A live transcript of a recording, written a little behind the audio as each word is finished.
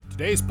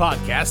Today's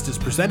podcast is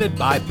presented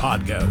by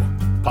Podgo.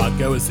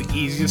 Podgo is the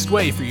easiest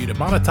way for you to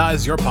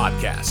monetize your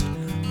podcast,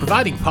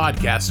 providing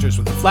podcasters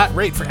with a flat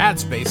rate for ad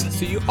space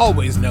so you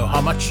always know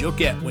how much you'll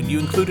get when you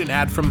include an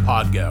ad from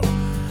Podgo.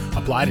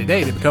 Apply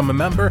today to become a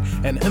member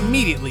and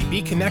immediately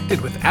be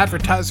connected with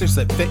advertisers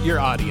that fit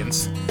your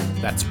audience.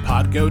 That's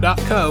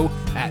podgo.co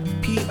at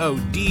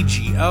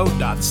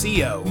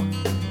podgo.co.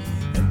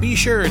 And be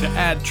sure to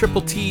add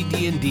Triple T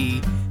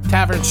D&D,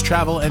 Taverns,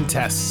 Travel, and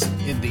Tests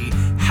in the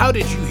How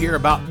Did You Hear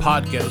About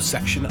Podgo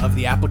section of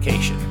the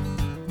application.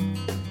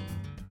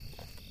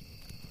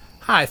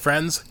 Hi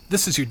friends,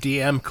 this is your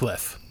DM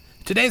Cliff.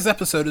 Today's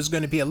episode is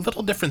going to be a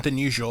little different than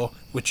usual,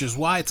 which is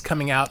why it's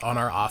coming out on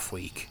our off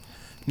week.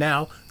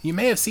 Now, you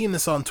may have seen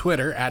this on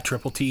Twitter at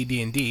Triple T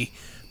D&D,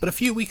 but a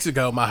few weeks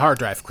ago my hard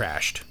drive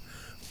crashed.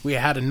 We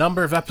had a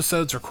number of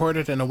episodes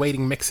recorded and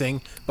awaiting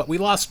mixing, but we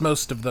lost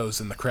most of those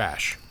in the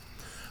crash.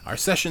 Our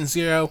Session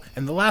 0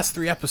 and the last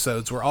 3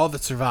 episodes were all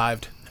that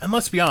survived, and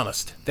let's be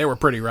honest, they were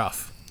pretty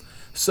rough.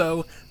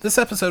 So, this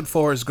episode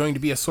 4 is going to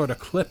be a sort of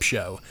clip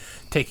show,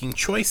 taking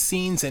choice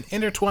scenes and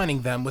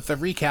intertwining them with a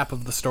recap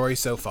of the story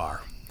so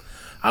far.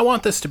 I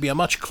want this to be a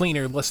much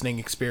cleaner listening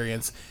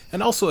experience,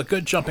 and also a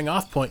good jumping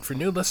off point for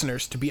new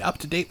listeners to be up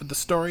to date with the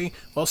story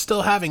while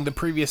still having the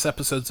previous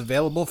episodes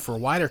available for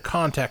wider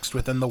context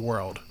within the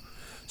world.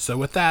 So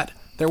with that,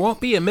 there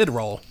won't be a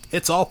mid-roll,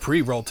 it's all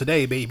pre-roll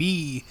today,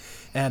 baby,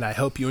 and I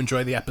hope you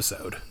enjoy the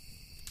episode.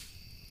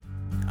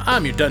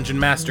 I'm your Dungeon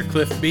Master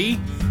Cliff B,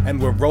 and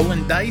we're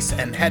rolling dice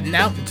and heading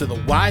out into the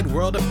wide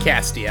world of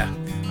Castia.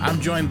 I'm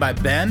joined by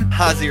Ben,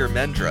 Hazir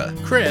Mendra,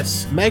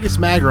 Chris, Magus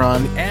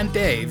Magron, and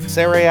Dave,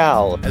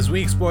 Serial, as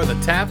we explore the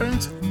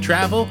taverns,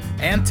 travel,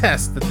 and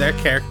tests that their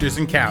characters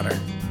encounter.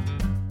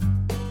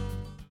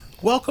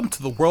 Welcome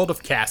to the world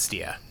of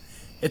Castia.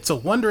 It's a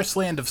wondrous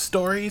land of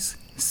stories,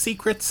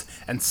 secrets,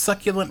 and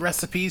succulent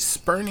recipes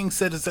spurning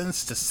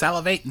citizens to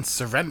salivate and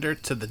surrender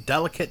to the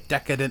delicate,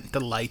 decadent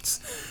delights,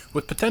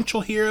 with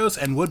potential heroes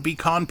and would-be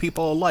con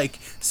people alike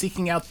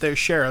seeking out their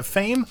share of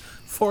fame,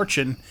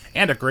 fortune,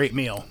 and a great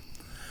meal.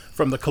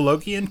 From the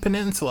Cologian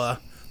Peninsula,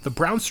 the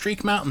Brown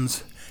Streak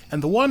Mountains,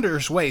 and the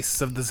wondrous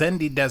wastes of the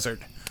Zendi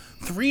Desert,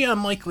 3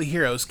 unlikely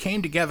heroes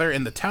came together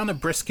in the town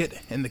of Brisket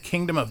in the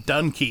kingdom of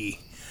Dunkey.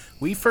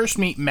 We first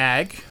meet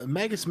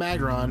Magus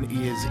Magron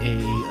is a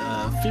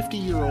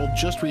 50-year-old,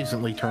 just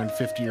recently turned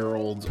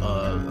 50-year-old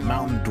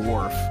mountain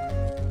dwarf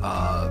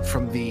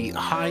from the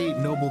high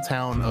noble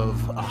town of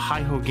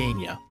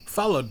Hyhogania.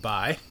 Followed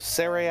by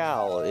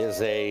Serial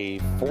is a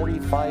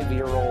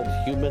 45-year-old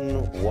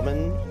human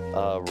woman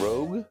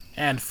rogue.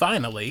 And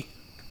finally,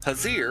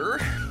 Hazir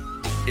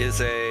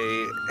is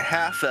a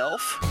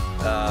half-elf.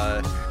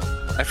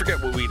 I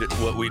forget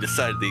what we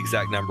decided the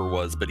exact number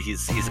was, but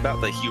he's about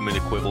the human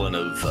equivalent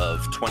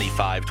of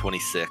 25,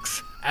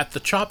 26. At the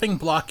Chopping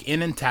Block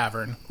Inn and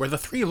Tavern, where the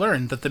 3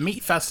 learned that the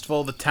meat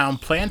festival the town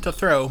planned to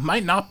throw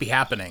might not be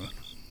happening.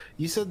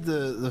 You said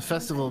the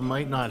festival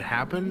might not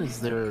happen?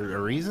 Is there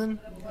a reason?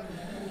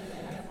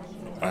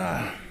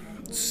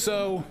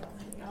 So,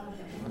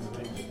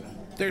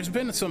 there's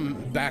been some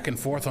back and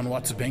forth on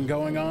what's been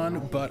going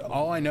on, but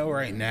all I know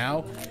right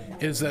now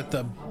is that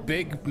the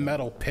big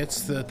metal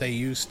pits that they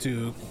used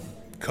to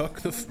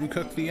cook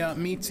the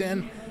meats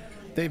in,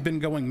 they've been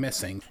going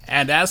missing.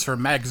 And as for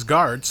Mag's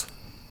guards,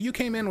 you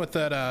came in with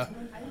that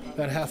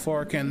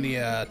half-orc and the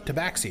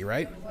tabaxi,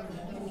 right?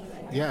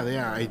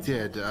 Yeah, I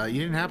did.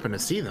 You didn't happen to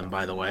see them,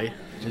 by the way,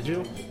 did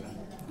you?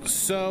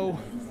 So,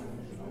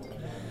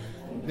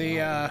 they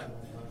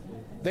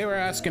were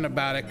asking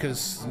about it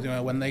because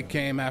when they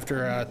came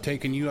after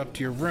taking you up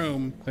to your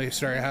room, they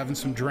started having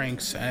some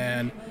drinks,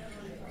 and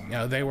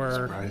they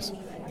were, Surprise.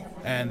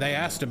 and they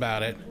asked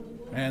about it,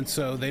 and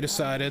so they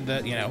decided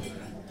that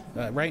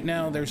right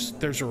now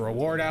there's a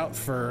reward out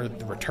for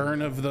the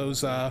return of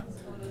those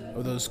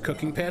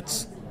cooking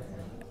pits.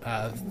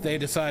 They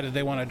decided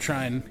they want to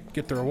try and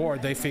get the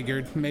reward. They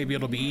figured maybe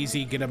it'll be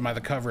easy, get them by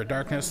the cover of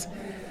darkness.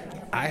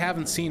 I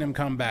haven't seen him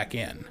come back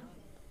in.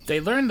 They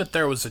learned that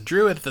there was a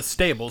druid at the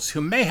stables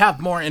who may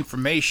have more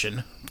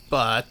information,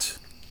 but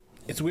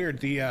it's weird.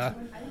 The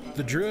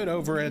druid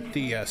over at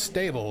the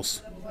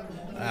stables,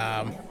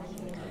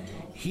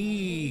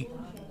 he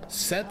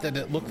said that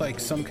it looked like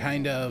some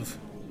kind of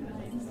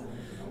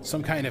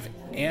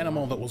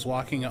animal that was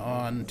walking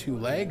on 2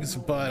 legs,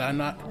 but I'm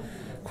not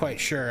quite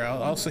sure.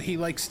 Also, he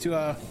likes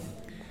to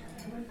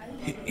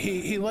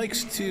he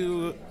likes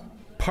to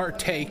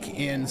partake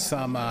in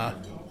some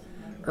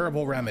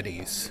herbal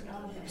remedies.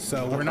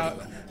 So we're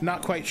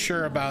not quite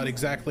sure about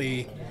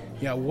exactly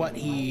what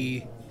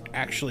he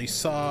actually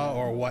saw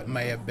or what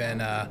may have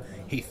been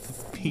he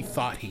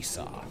thought he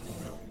saw.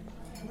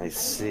 I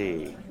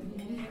see.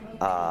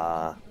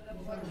 Wow.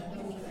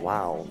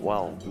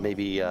 Well,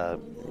 maybe I'll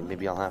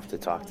have to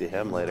talk to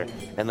him later.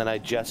 And then I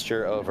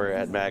gesture over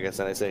at Magus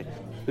and I say,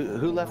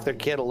 "Who left their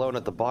kid alone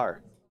at the bar?"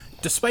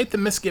 Despite the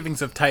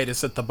misgivings of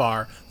Titus at the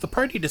bar, the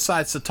party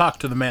decides to talk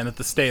to the man at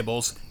the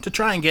stables to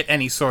try and get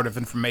any sort of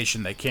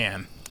information they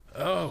can.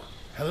 Oh,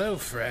 hello,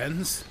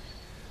 friends.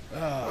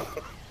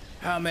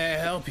 How may I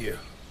help you?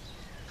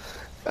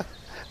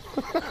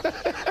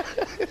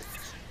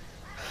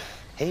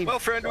 Hey, Well,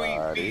 friend,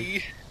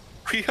 buddy.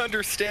 we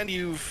understand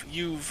you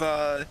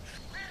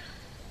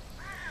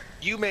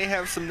may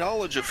have some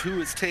knowledge of who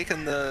has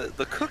taken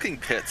the cooking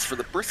pits for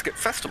the brisket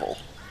festival.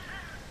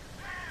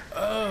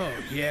 Oh,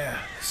 yeah.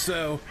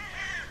 So,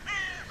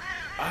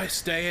 I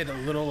stay at a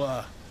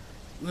little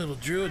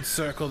druid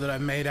circle that I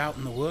made out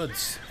in the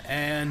woods.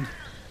 And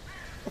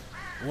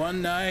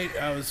one night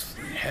I was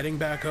heading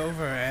back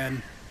over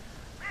and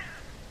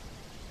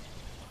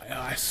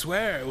I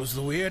swear it was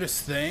the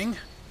weirdest thing.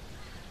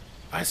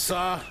 I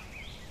saw,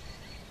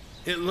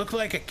 it looked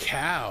like a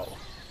cow,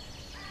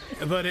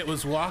 but it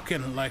was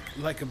walking like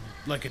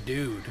a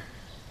dude.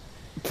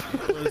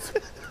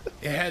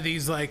 It had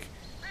these like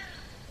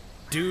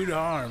dude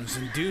arms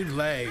and dude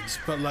legs,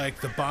 but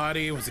like the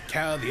body was a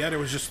cow, the other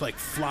was just like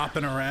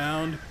flopping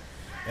around,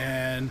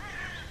 and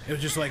it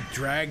was just like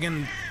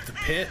dragging the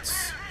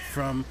pits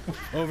from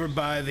over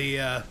by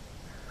the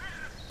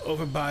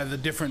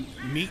different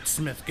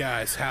meatsmith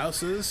guys'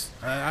 houses.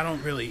 I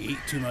don't really eat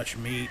too much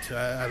meat.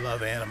 I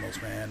love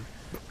animals, man.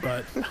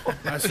 But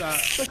I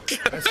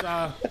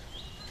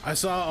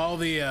saw all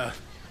the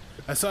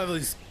I saw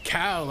this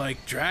cow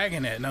like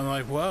dragging it, and I'm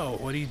like, whoa,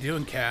 what are you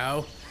doing,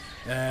 cow?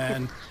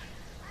 And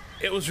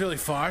it was really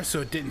far,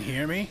 so it didn't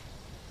hear me,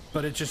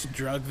 but it just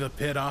dragged the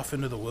pit off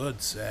into the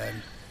woods,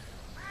 and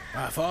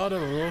I followed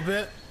it a little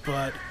bit,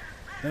 but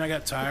then I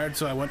got tired,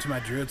 so I went to my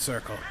druid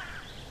circle.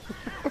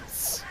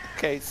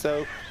 Okay,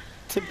 so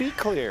to be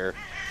clear,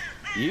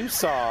 you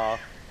saw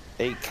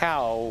a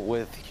cow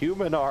with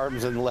human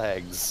arms and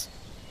legs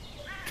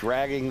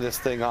dragging this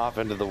thing off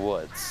into the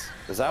woods.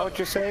 Is that what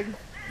you're saying?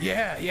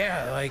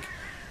 Yeah, like,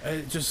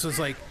 it just was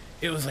like,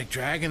 it was like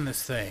dragging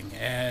this thing,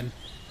 and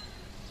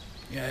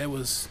yeah, it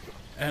was,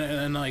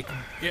 and like,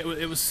 it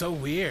was so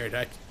weird.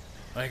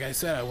 Like I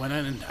said, I went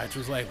in and I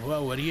was like,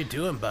 whoa, what are you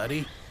doing,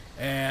 buddy?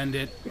 And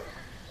it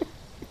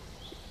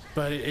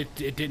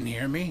didn't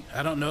hear me.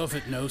 I don't know if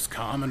it knows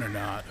common or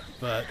not,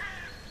 but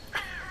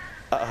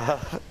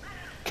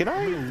Can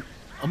I?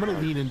 I'm gonna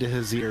lean into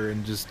his ear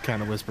and just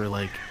kind of whisper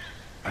like,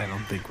 I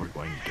don't think we're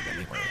going to get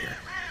anywhere here.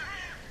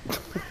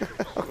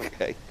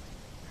 Okay.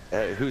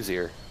 Whose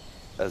ear?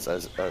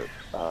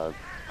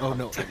 Oh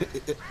no,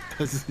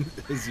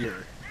 his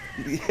ear.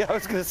 Yeah, I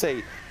was gonna say,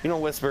 you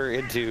don't whisper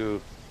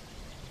into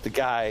the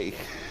guy.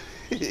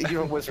 You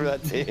don't whisper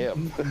that to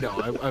him.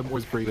 No, I'm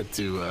whispering it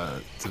to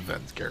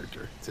Ven's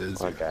character. To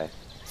his ear. Okay.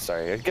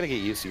 Sorry, I gotta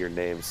get used to your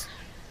names.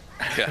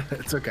 Yeah.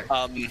 It's okay.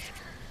 Um,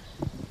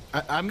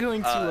 I'm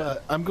going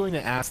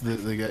to ask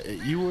the guy.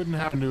 You wouldn't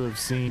happen to have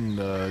seen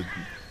a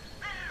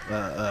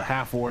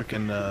half orc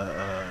and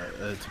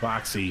a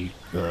tabaxi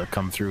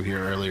come through here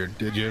earlier,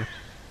 did you?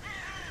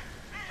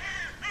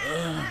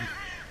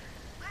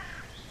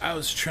 I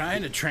was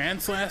trying to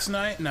trance last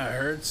night, and I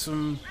heard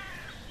some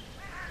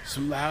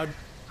loud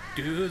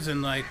dudes,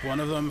 and like one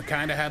of them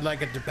kind of had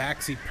like a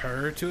tabaxi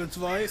purr to its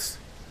voice,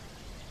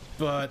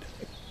 but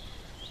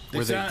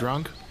Were they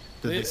drunk?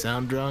 Did they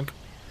sound drunk?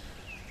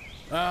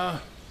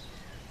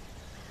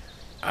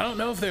 I don't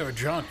know if they were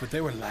drunk, but they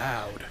were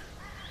loud.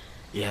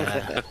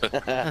 Yeah,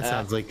 that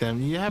sounds like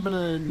them. You happen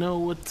to know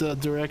what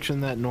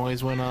direction that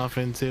noise went off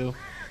into?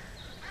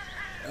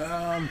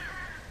 Well,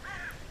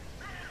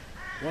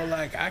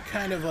 like I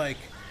kind of like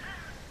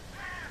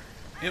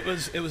it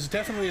was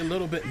definitely a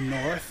little bit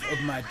north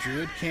of my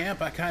druid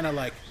camp. I kind of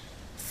like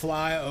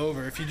fly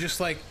over. If you just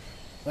like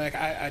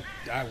I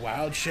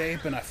wild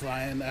shape and I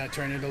fly and I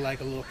turn into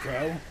like a little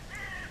crow.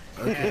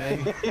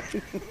 Okay.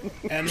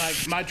 And like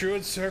my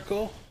druid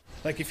circle,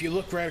 like if you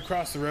look right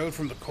across the road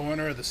from the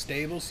corner of the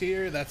stables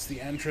here, that's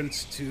the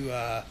entrance to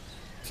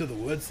the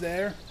woods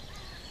there.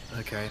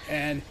 Okay.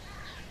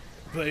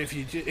 But if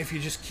you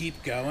just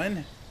keep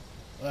going,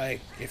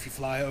 like if you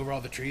fly over all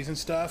the trees and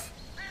stuff,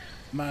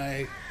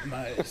 my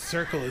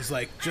circle is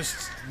like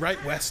just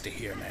right west of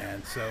here,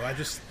 man. So I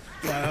just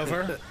fly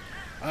over.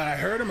 I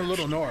heard him a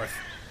little north,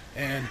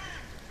 and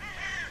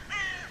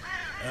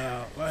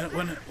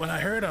when I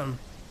heard them,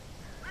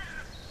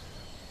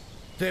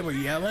 they were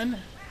yelling,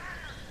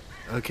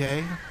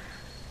 Okay.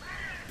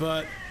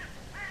 but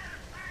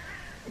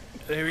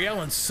they were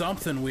yelling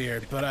something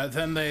weird. But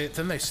then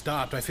they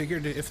stopped. I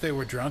figured if they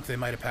were drunk, they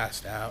might have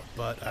passed out,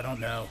 but I don't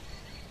know.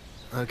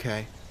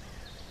 Okay.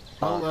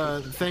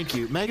 Well, thank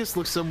you. Magus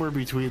looks somewhere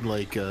between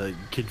like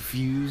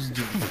confused,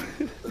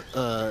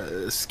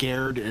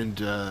 scared, and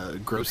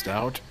grossed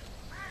out.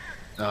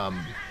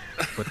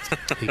 But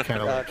he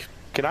kind of like.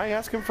 Can I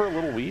ask him for a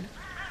little weed?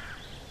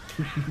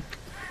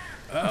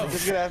 Oh, I'm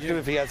just gonna ask him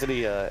if he has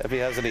any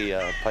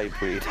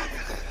pipe weed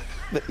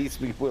that he's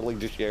be willing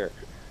to share.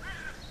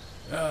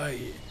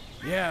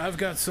 yeah, I've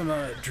got some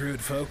druid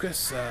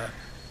focus.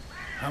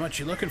 How much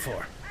you looking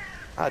for?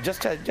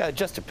 Just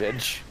a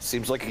pinch.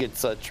 Seems like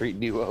it's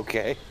treating you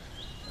okay.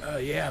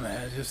 Yeah,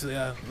 man. Just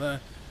let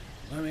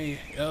me.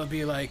 It'll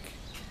be like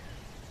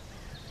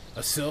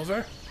a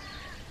silver.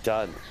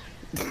 Done.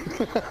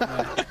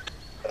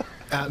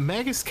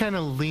 Magus kind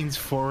of leans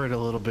forward a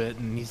little bit,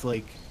 and he's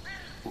like,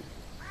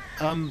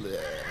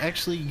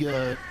 actually,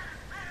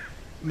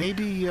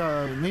 Maybe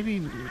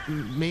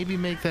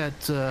make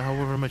that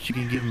however much you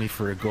can give me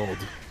for a gold.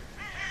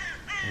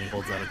 And he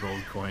holds out a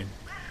gold coin.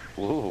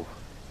 Ooh.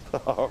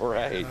 All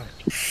right.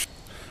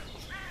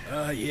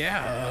 Let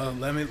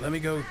me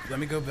go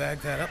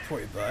bag that up for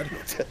you, bud.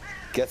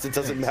 Guess it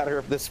doesn't matter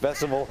if this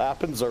festival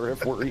happens or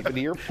if we're even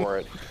here for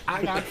it.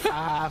 I got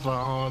 5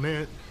 on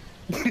it.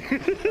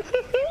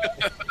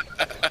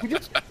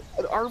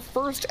 Our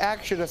first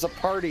action as a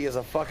party is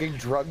a fucking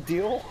drug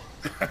deal.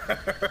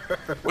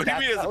 What do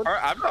you mean?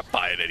 I'm not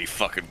buying any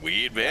fucking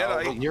weed,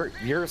 man.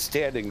 You're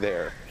standing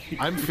there.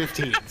 I'm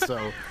 15,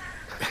 so.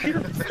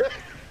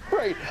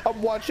 Right.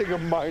 I'm watching a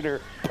minor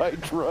buy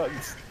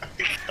drugs.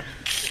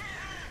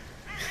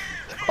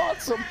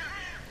 Awesome.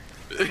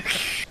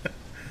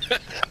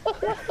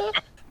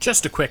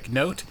 Just a quick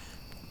note,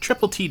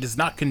 Triple T does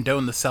not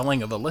condone the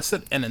selling of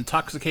illicit and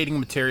intoxicating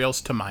materials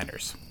to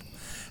minors.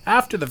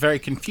 After the very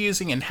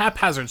confusing and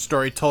haphazard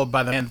story told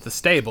by the man at the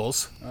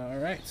stables...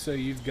 Alright, so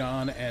you've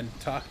gone and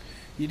talked...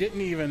 You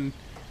didn't even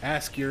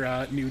ask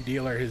your new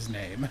dealer his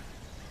name.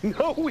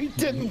 No, we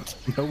didn't.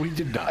 No, we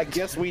did not. I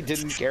guess we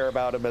didn't care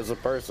about him as a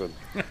person.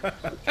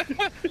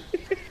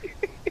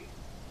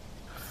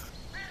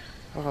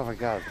 Oh my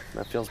god,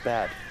 that feels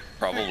bad.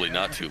 Probably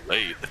not too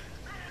late.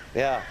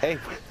 Yeah, hey,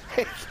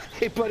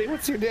 buddy,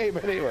 what's your name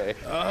anyway?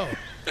 Oh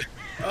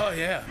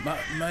yeah,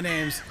 my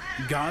name's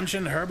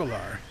Ganjan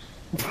Herbalar.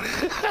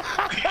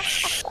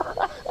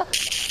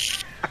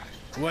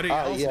 What are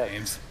y'all's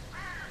names?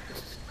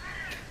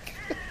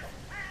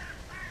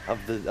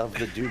 Of the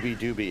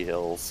Doobie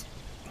Hills.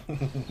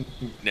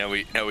 Now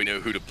we know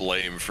who to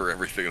blame for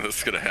everything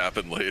that's gonna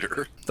happen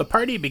later. The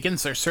party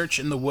begins their search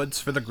in the woods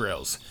for the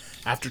grills.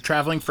 After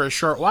traveling for a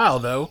short while,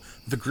 though,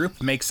 the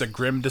group makes a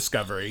grim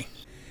discovery.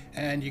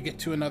 And you get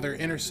to another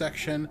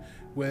intersection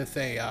with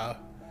a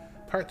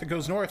part that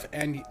goes north,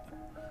 and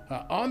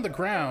on the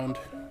ground,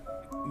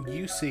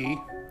 you see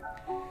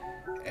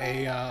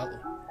a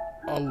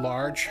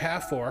large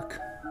half-orc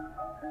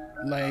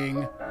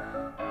laying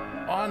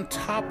on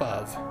top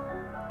of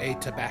a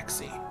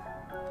tabaxi.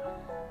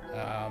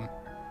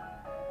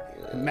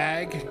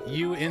 Mag,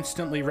 you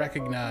instantly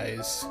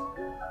recognize...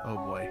 Oh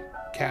boy.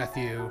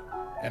 Cathu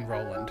and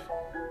Roland.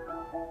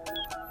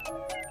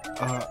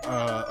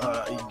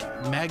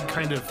 Mag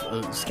kind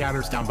of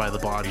scatters down by the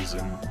bodies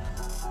and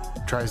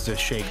tries to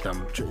shake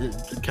them.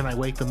 Can I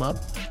wake them up?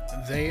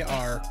 They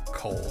are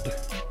cold.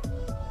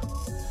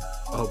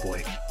 Oh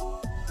boy.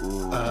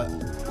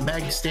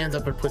 Mag stands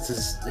up and puts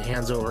his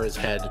hands over his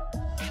head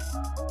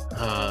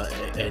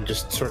and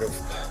just sort of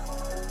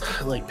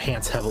like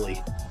pants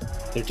heavily.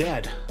 They're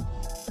dead.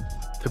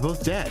 They're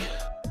both dead.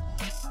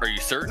 Are you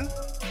certain?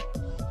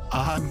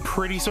 I'm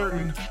pretty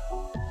certain.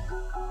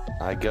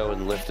 I go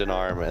and lift an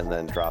arm and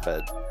then drop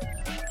it.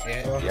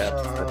 Yep,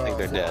 I think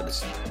they're dead.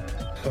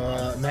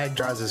 Mag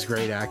draws his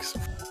great axe.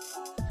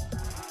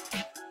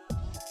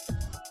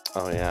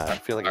 Oh yeah, I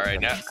feel like. All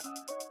right, now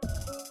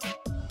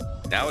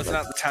is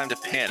not the time to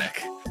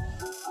panic.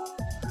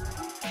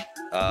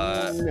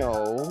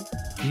 No.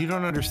 You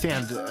don't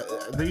understand.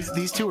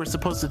 These two are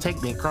supposed to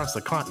take me across the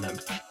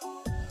continent.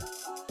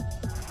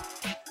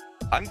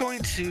 I'm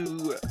going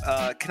to.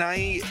 Can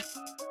I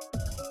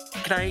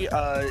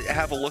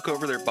have a look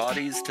over their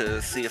bodies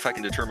to see if I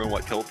can determine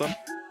what killed them?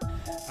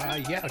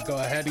 Yeah, go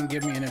ahead and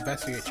give me an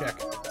investigate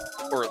check.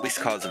 Or at least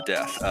cause of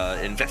death.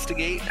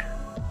 Investigate?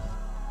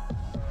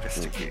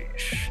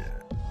 Investigation.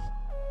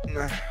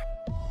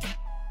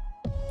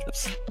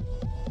 Oops.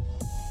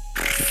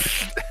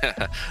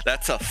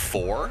 That's a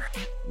 4?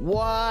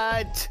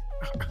 What?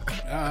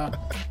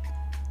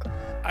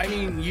 I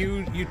mean,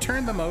 you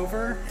turn them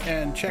over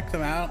and check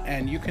them out,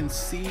 and you can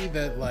see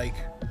that, like,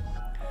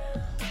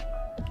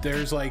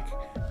 there's, like,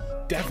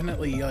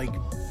 definitely, like,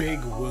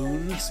 big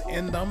wounds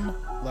in them.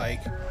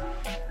 Like,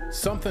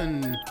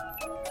 something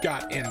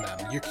got in them.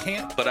 You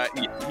can't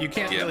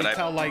really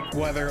tell, like,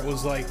 whether it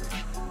was like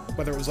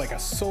a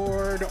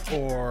sword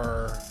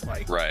or,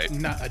 like,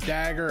 not a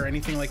dagger or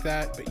anything like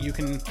that, but you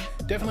can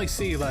definitely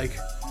see, like,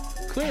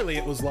 clearly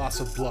it was loss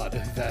of blood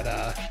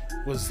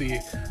that was the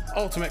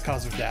ultimate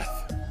cause of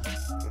death.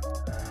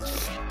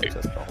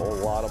 Just a whole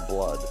lot of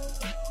blood.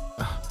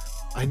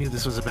 I knew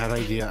this was a bad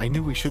idea. I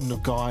knew we shouldn't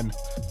have gone.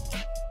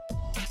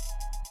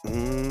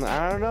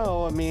 I don't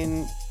know. I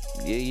mean,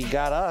 you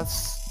got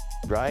us,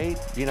 right?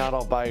 You're not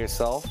all by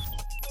yourself.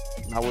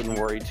 I wouldn't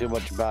worry too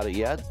much about it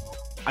yet.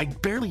 I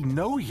barely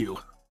know you.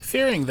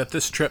 Fearing that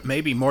this trip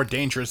may be more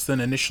dangerous than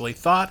initially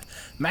thought,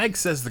 Mag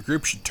says the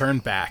group should turn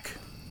back.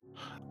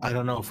 I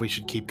don't know if we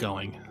should keep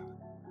going.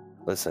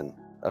 Listen,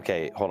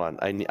 okay, hold on.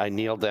 I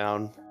kneel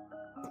down.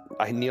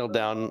 I kneel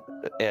down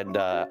and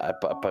I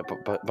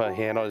put my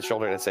hand on his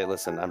shoulder and I say,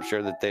 listen, I'm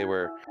sure that they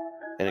were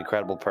an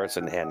incredible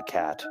person and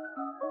cat.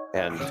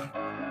 And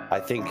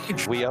I think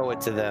we owe it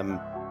to them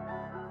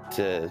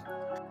to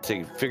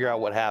figure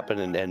out what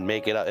happened and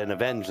make it up and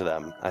avenge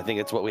them. I think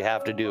it's what we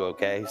have to do,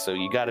 okay? So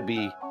you gotta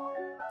be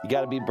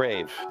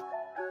brave,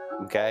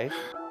 okay?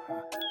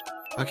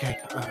 Okay,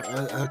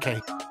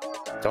 okay.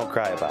 Don't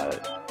cry about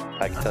it.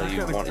 I can tell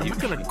you I'm want not you.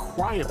 gonna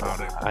cry about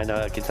it. I know.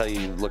 I can tell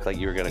you look like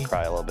you were gonna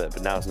cry a little bit,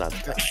 but now it's not.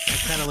 I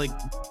kind of like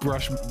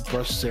brush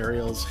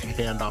Serial's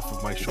hand off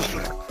of my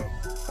shoulder.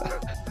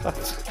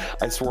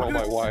 I swirl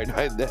my wine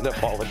and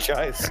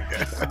apologize.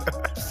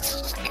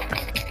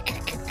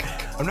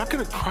 I'm not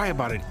gonna cry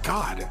about it.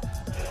 God.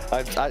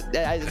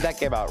 That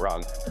came out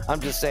wrong. I'm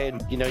just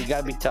saying, you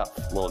gotta be tough,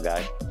 little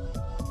guy.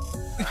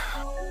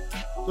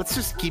 Let's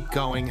just keep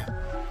going.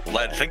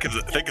 Lad, think of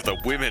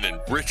the women and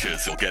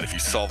riches you'll get if you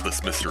solve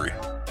this mystery.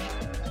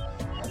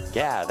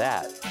 Yeah,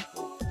 that.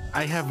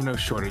 I have no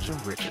shortage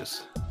of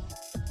riches.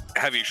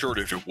 Have you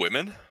shortage of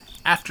women?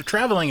 After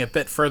traveling a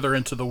bit further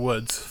into the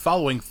woods,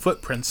 following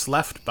footprints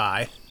left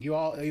by... You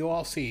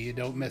all see, you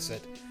don't miss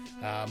it.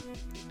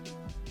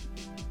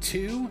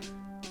 2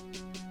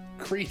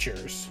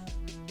 creatures.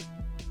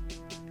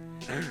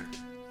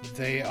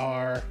 They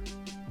are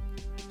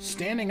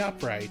standing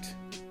upright.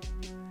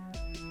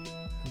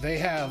 They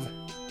have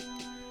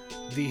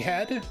the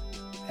head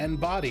and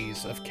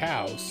bodies of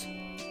cows.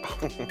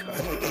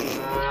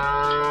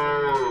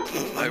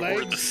 My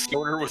word, the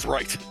stoner was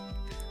right.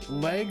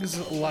 Legs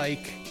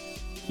like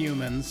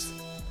humans,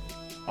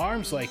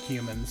 arms like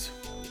humans,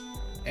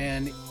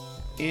 and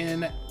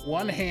in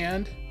one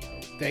hand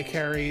they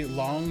carry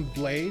long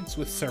blades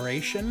with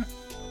serration,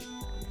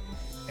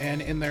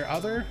 and in their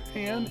other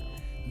hand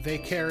they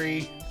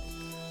carry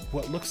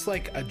what looks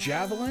like a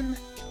javelin,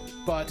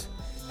 but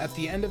at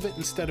the end of it,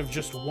 instead of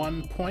just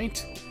one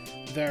point,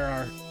 there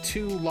are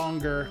 2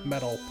 longer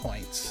metal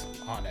points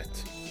on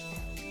it.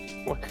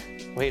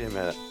 Wait a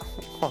minute.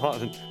 Hold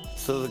on.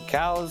 So the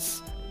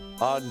cows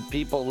on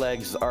people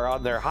legs are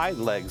on their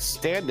hind legs,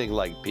 standing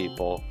like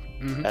people,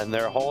 and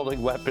they're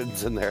holding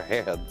weapons in their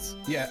hands.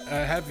 Yeah,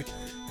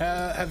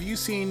 have you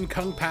seen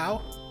Kung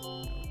Pao?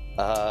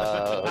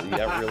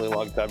 Yeah, really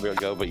long time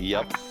ago, but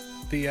yep.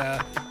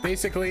 The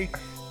basically,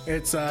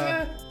 it's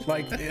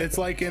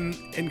like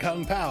in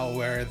Kung Pao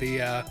where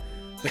the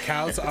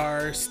cows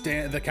are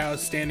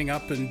standing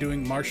up and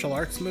doing martial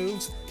arts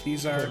moves.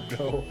 These are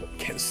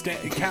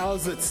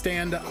cows that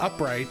stand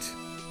upright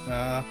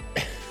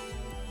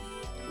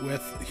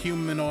with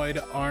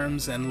humanoid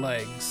arms and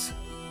legs,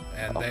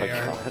 and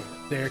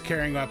they're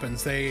carrying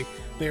weapons. They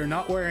are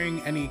not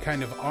wearing any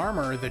kind of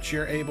armor that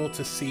you're able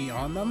to see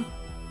on them,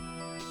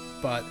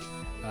 but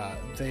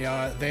they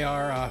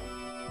are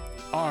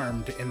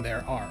armed in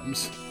their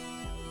arms.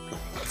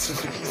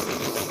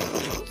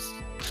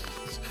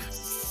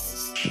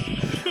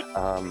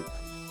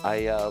 I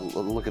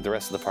look at the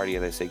rest of the party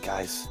and I say,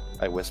 guys,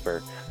 I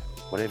whisper,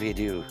 whatever you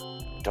do,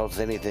 don't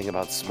say anything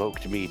about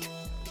smoked meat.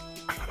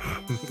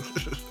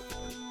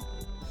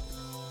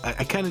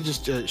 I kind of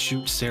just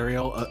shoot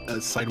Serial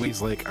a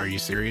sideways, like, "Are you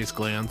serious?"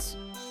 glance,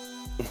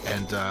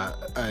 and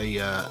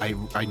I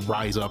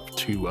rise up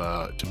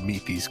to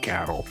meet these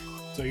cattle.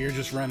 So you're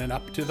just running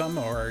up to them,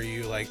 or are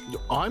you like...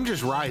 I'm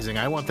just rising.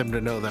 I want them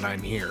to know that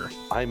I'm here.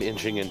 I'm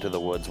inching into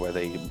the woods where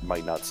they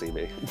might not see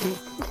me.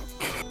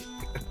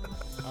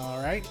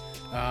 All right.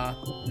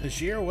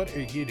 Hajir, what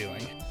are you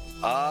doing?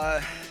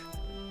 I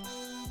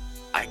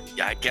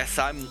guess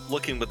I'm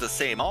looking with the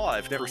same awe.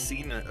 I've never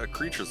seen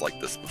creatures like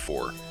this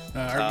before.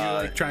 Are you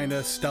like trying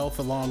to stealth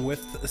along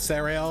with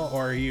Sariel,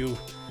 or are you...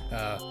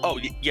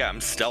 Yeah, I'm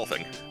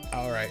stealthing.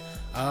 All right.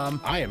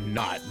 I am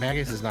not.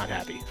 Magus is not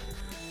happy.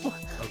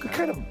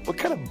 Okay. What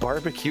kind of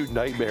barbecue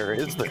nightmare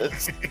is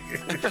this?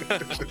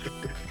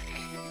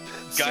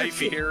 Guy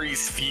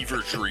Fieri's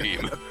fever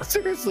dream.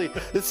 Seriously,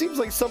 it seems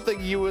like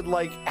something you would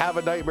like have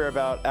a nightmare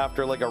about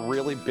after like a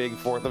really big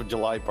 4th of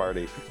July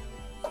party.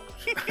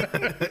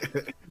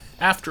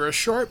 After a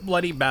short,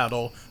 bloody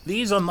battle,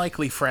 these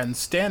unlikely friends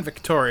stand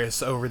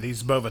victorious over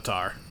these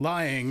Bovatar,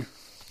 lying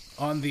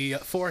on the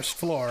forest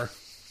floor,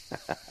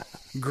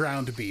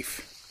 ground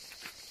beef.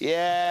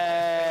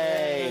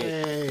 Yay!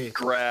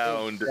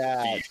 Ground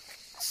beef.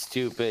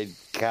 Stupid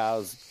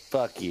cows.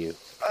 Fuck you.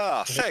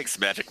 Ah, thanks,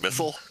 Magic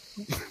Missile.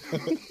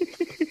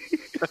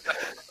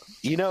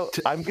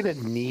 I'm gonna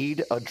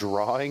need a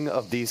drawing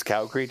of these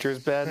cow creatures,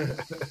 Ben.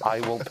 I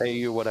will pay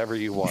you whatever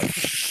you want.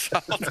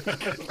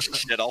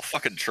 Shit, I'll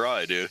fucking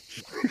try, dude.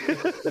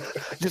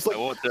 Just like I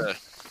want to...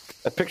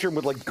 I picture him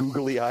with like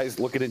googly eyes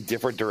looking in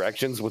different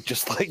directions with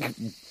just like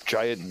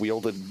giant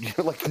wielded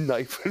like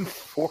knife and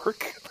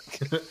fork.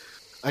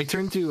 I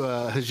turn to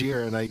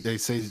Hajir and I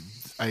say,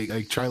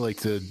 I try like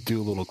to do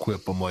a little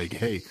quip. I'm like,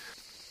 hey,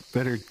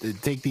 better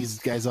take these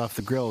guys off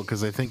the grill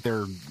because I think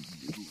they're,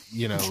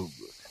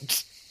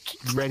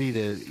 ready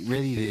to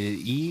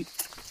eat.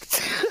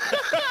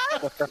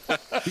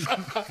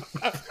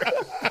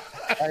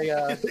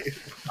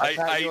 I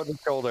pat you on the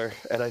shoulder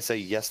and I say,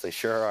 yes, they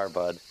sure are,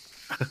 bud.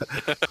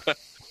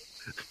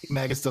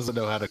 Magus doesn't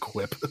know how to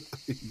quip.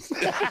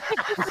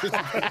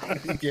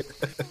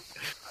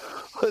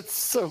 That's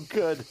so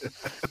good.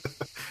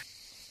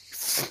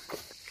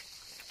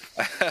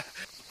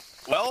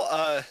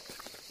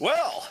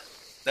 Well,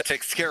 that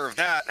takes care of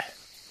that.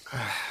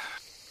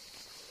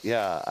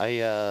 Yeah, I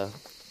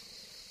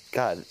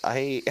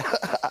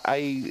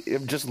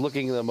am just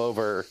looking them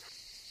over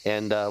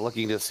and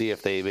looking to see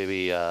if they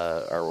maybe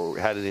or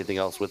had anything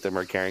else with them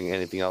or carrying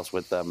anything else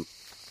with them.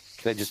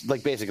 Can I just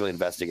basically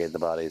investigate the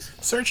bodies?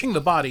 Searching the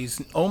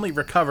bodies only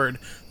recovered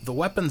the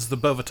weapons the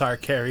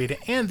Bovatar carried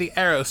and the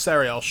arrow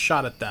Sariel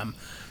shot at them,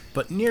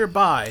 but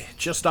nearby,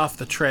 just off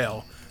the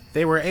trail,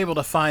 they were able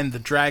to find the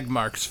drag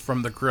marks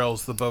from the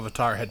grills the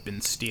Bovatar had been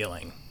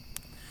stealing.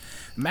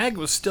 Mag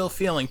was still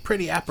feeling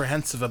pretty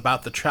apprehensive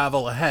about the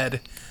travel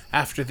ahead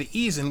after the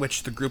ease in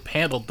which the group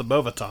handled the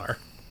Bovatar.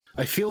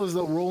 I feel as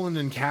though Roland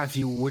and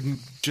Kathy wouldn't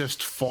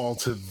just fall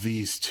to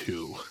these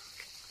two.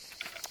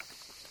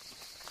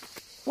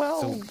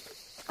 Well,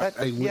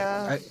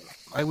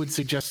 I would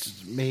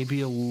suggest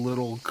maybe a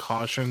little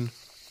caution.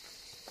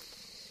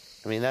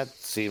 I mean, that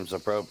seems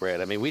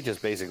appropriate. I mean, we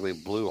just basically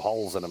blew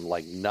holes in them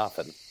like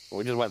nothing.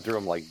 We just went through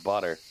them like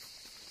butter.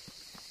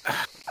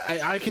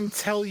 I can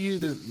tell you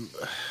that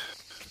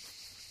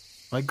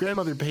my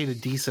grandmother paid a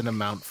decent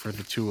amount for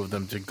the two of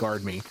them to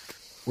guard me.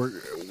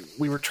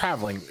 We were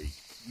traveling,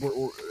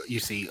 you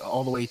see,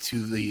 all the way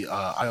to the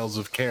Isles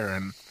of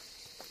Karen.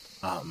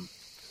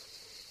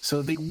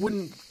 So they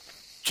wouldn't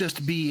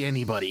just be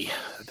anybody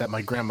that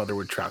my grandmother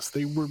would trust.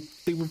 They were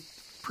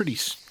pretty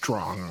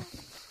strong.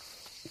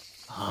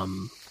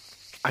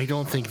 I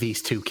don't think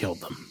these two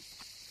killed them.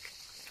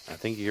 I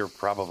think you're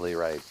probably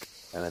right.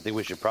 And I think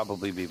we should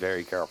probably be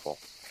very careful.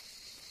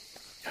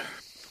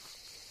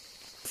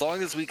 As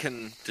long as we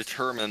can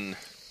determine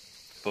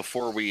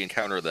before we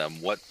encounter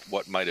them what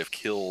might have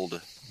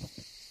killed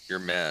your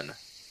men,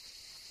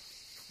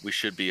 we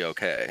should be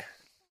okay.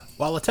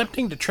 While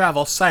attempting to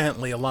travel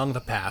silently along the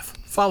path,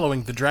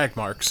 following the drag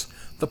marks,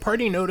 the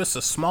party notice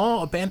a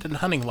small abandoned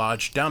hunting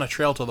lodge down a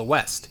trail to the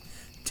west.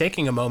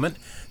 Taking a moment,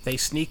 they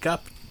sneak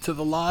up to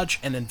the lodge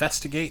and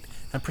investigate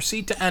and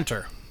proceed to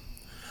enter.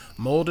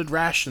 Molded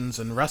rations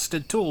and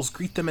rusted tools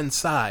greet them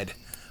inside,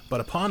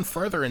 but upon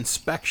further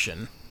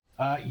inspection...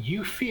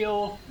 you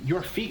feel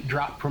your feet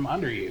drop from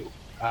under you.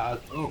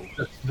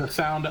 The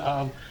sound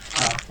of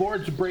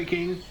boards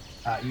breaking.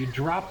 You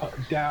drop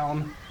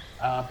down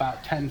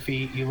about 10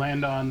 feet. You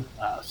land on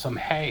some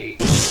hay.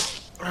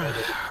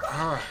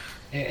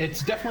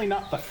 It's definitely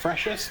not the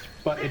freshest,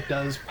 but it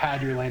does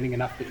pad your landing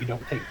enough that you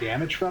don't take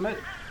damage from it.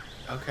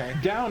 Okay.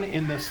 Down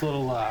in this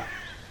little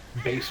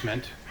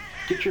basement,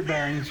 get your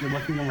bearings, you're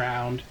looking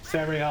around.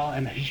 Sariel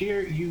and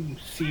Hajir, you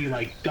see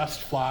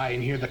dust fly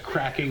and hear the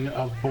cracking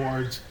of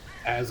boards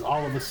as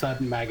all of a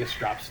sudden Magus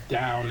drops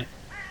down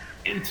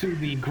into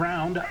the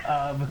ground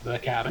of the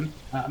cabin.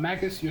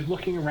 Magus, you're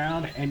looking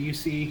around and you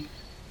see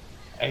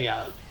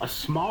a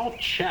small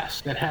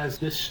chest that has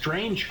this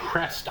strange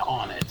crest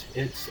on it.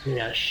 It's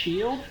a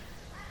shield.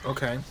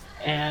 Okay.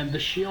 And the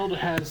shield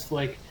has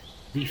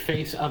the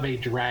face of a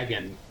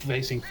dragon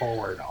facing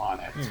forward on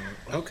it.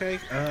 Okay.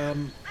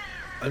 I'm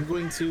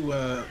going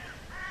to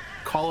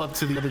call up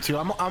to the other two.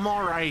 I'm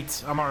all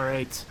right. I'm all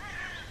right.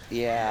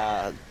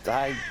 Yeah,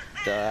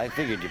 I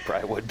figured you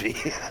probably would be.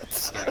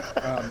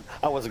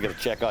 I wasn't going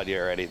to check on you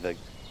or anything.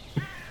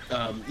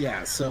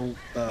 Yeah, so,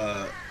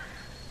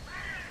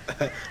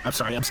 I'm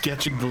sorry, I'm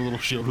sketching the little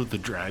shield with the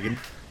dragon.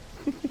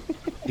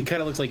 He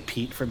kind of looks like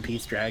Pete from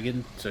Pete's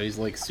Dragon, so he's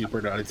super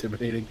not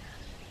intimidating.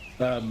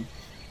 Down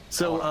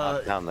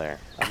there.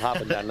 I'm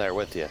hopping down there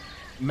with you.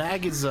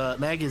 Mag is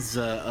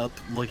up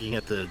looking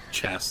at the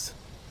chest,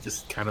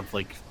 just kind of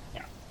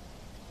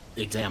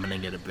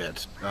examining it a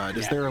bit.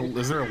 Is there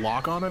a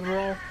lock on it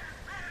at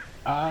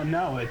all?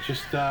 No, it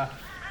just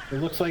it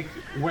looks like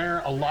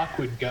where a lock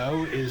would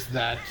go is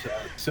that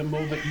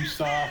symbol that you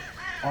saw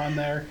on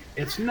there.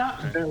 It's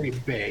not very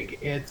big.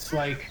 It's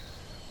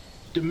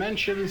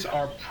dimensions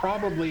are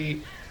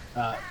probably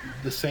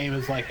the same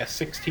as a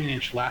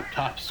 16-inch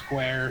laptop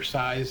square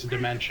size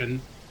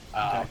dimension.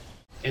 Okay.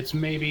 It's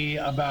maybe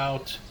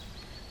about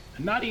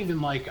not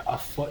even a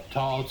foot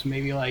tall. It's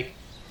maybe 8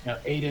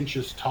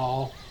 inches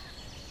tall.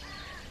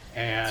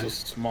 And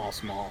so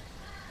small.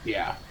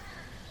 Yeah.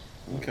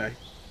 Okay.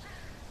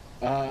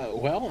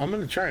 Well, I'm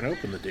gonna try and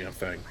open the damn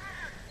thing.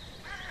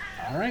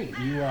 All right.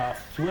 You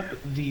flip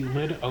the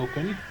lid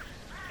open,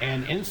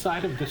 and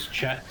inside of this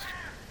chest,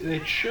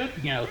 it should,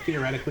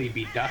 theoretically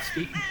be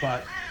dusty,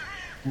 but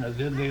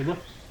they look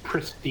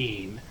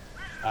pristine.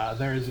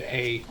 There's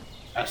a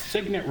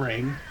signet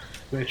ring,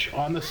 which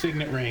on the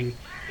signet ring,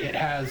 it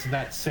has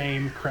that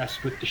same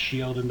crest with the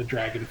shield and the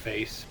dragon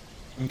face.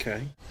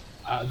 Okay.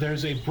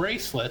 There's a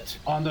bracelet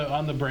on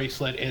the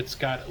bracelet. It's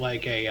got a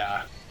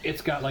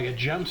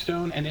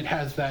gemstone, and it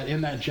has that in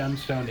that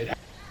gemstone. It has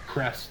a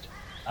crest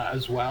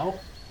as well,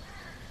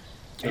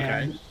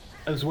 and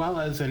as well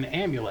as an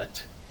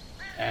amulet,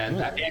 and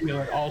that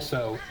amulet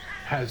also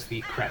has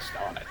the crest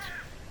on it.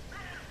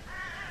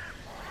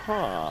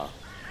 Huh.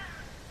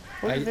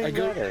 What do you think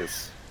that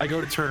is? I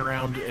go to turn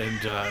around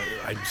and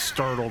I'm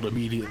startled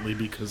immediately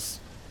because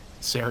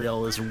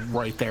Sariel is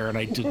right there, and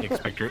I didn't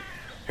expect her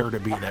to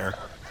be there.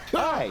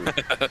 Hi.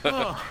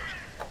 Oh.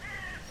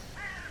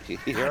 You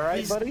all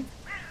right, buddy?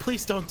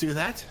 Please don't do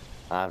that.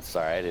 I'm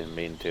sorry, I didn't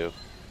mean to.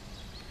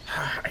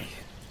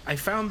 I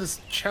found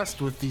this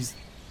chest with these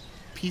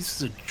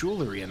pieces of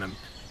jewelry in them.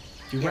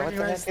 Do you Yeah, what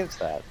the recognize? heck is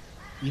that?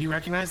 Do you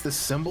recognize this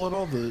symbol at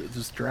all?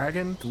 This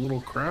dragon, the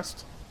little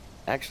crest.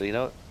 Actually,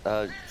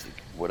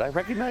 would I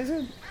recognize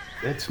it?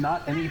 It's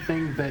not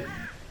anything that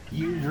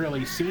you've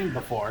really seen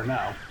before,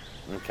 no.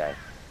 Okay.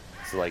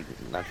 It's like,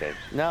 okay.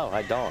 No,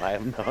 I don't. I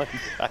have no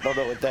idea. I don't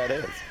know what that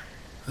is.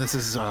 This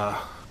is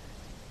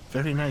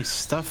very nice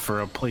stuff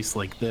for a place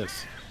like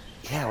this.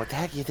 Yeah, what the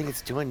heck do you think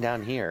it's doing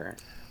down here?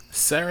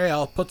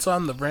 Sariel puts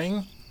on the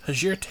ring,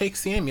 Hajir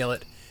takes the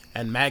amulet,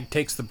 and Mag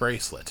takes the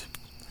bracelet.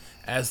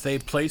 As they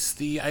place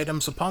the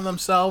items upon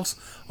themselves,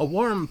 a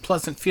warm,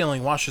 pleasant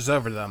feeling washes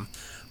over them,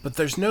 but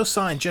there's no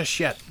sign just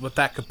yet what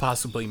that could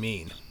possibly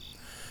mean.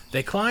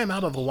 They climb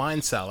out of the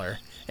wine cellar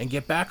and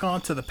get back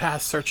onto the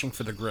path searching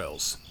for the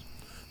grills.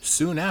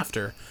 Soon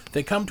after,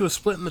 they come to a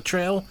split in the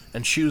trail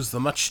and choose the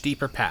much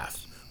steeper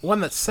path, one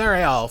that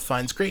Sariel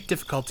finds great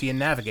difficulty in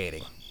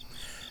navigating.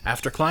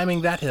 After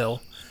climbing that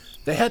hill,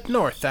 they head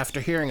north after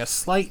hearing a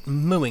slight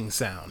mooing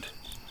sound.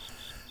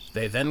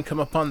 They then come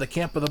upon the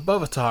camp of the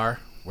Bovatar,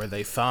 where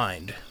they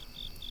find...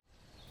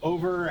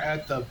 Over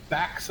at the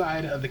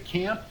backside of the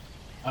camp,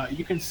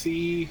 you can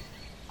see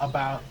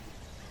about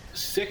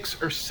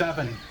 6 or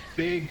 7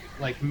 big,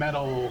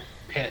 metal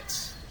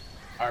pits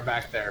are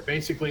back there.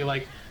 Basically,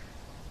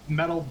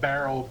 metal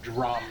barrel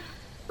drum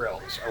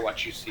grills are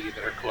what you see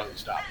that are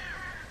closed up.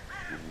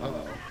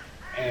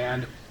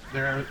 And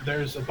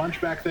there's a bunch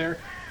back there.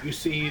 You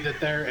see that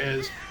there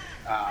is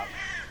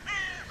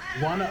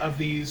one of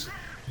these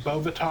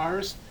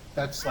Bovatars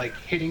that's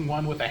hitting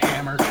one with a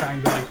hammer,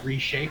 trying to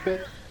reshape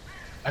it.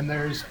 And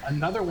there's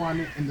another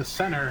one in the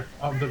center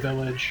of the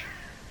village.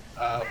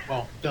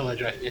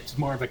 It's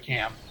more of a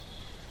camp.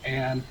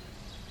 And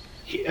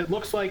it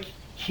looks like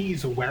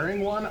he's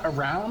wearing one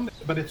around,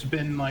 but it's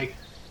been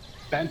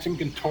bent and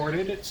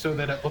contorted so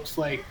that it looks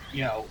like,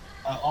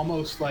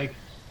 almost like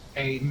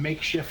a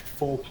makeshift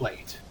full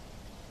plate.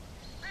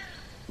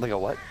 Like a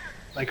what?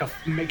 Like a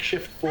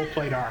makeshift full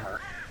plate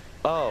armor.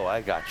 Oh,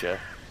 I gotcha.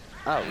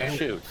 Oh, And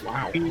shoot.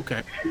 Wow.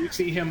 Okay. You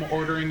see him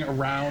ordering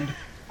around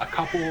a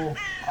couple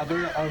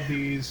other of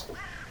these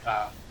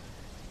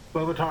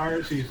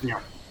Bovatars. He's, and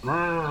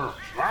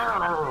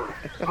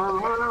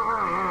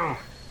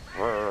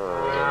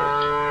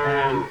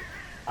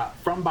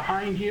from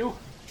behind you,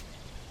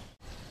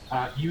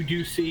 you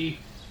do see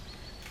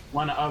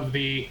one of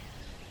the.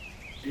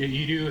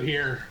 You do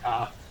hear.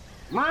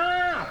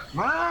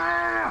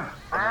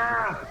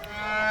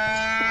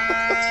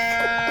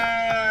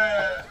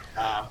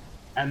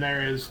 And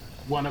there is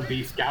one of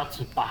the scouts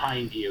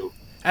behind you.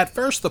 At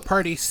first, the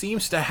party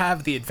seems to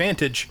have the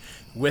advantage,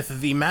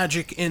 with the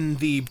magic in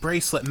the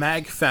bracelet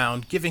Mag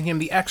found giving him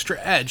the extra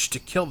edge to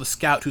kill the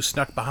scout who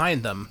snuck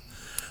behind them.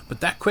 But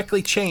that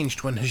quickly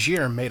changed when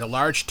Hajir made a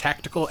large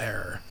tactical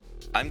error.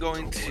 I'm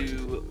going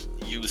to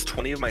use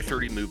 20 of my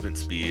 30 movement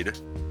speed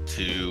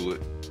to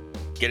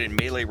get in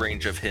melee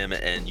range of him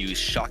and use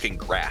Shocking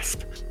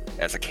Grasp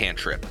as a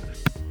cantrip.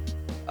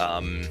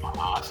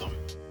 Awesome.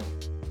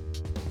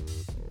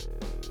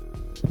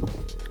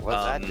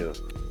 What's that do?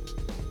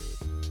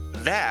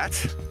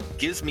 That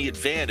gives me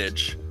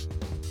advantage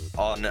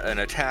on an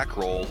attack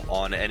roll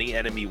on any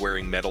enemy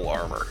wearing metal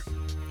armor.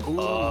 Ooh,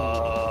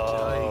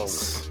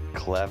 nice.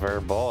 Clever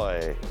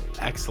boy.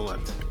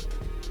 Excellent.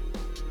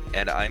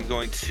 And I'm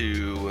going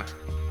to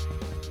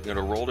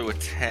roll to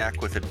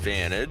attack with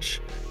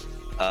advantage.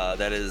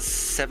 That is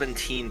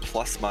 17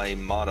 plus my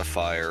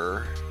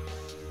modifier,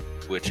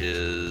 which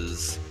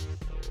is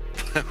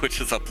a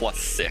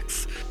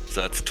 +6.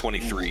 So that's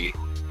 23.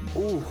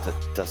 Ooh.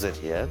 Does it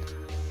hit?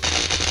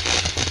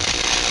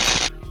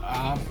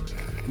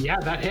 Yeah,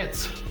 that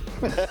hits.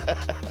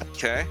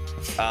 Okay.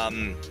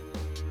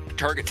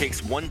 Target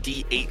takes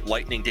 1d8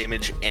 lightning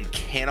damage and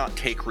cannot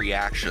take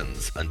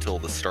reactions until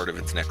the start of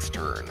its next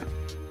turn.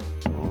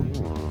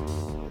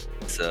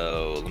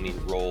 So let me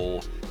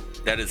roll.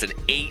 That is an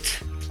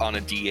 8 on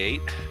a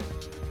d8.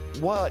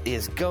 What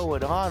is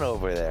going on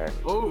over there?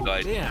 Oh,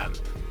 Right. man.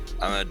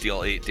 I'm gonna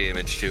deal 8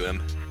 damage to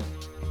him.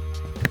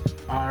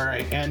 All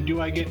right, and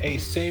do I get a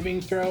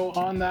saving throw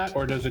on that,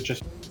 or does it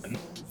just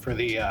for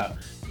the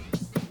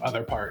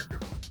other part?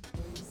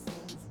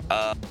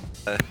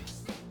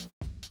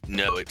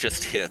 No, it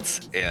just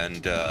hits,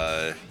 and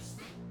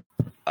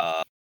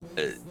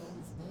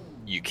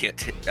you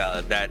can't.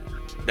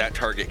 That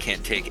target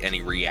can't take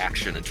any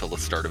reaction until the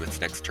start of its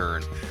next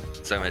turn.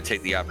 So I'm going to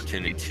take the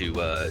opportunity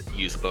to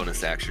use a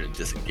bonus action and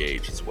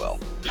disengage as well.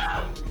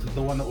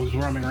 The one that was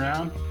roaming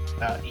around,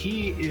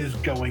 he is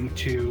going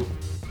to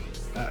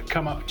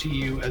come up to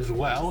you as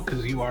well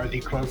because you are the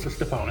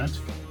closest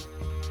opponent.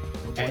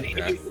 And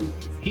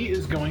he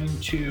is going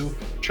to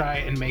try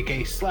and make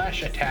a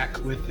slash attack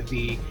with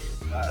the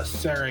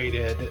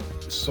serrated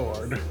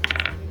sword.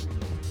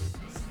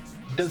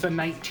 Does a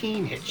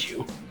 19 hit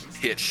you?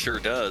 It sure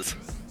does.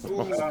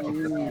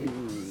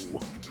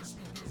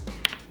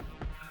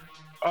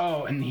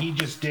 Oh, and he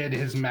just did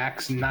his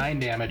max 9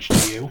 damage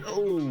to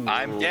you.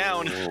 I'm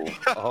down.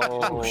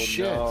 Oh,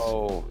 shit.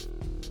 No.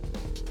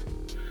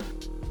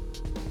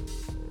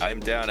 I'm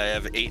down. I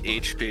have 8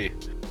 HP.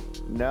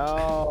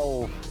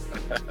 No.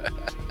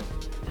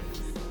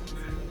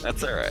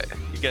 That's all right.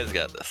 You guys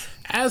got this.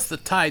 As the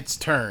tides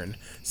turn,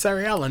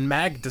 Sariel and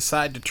Mag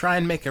decide to try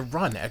and make a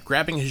run at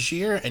grabbing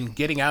Hajir and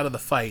getting out of the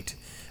fight.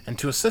 And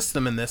to assist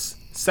them in this,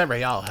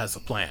 Sariel has a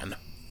plan.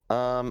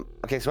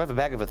 Okay, so I have a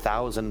bag of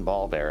 1,000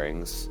 ball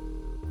bearings.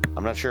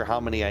 I'm not sure how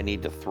many I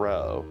need to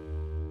throw.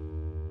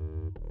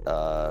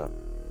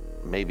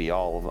 Maybe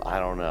all of them. I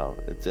don't know.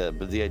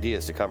 But the idea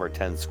is to cover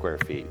 10 square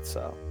feet,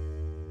 so.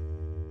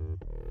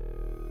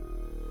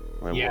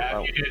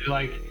 Yeah,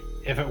 like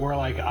if it were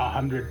like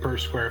 100 per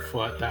square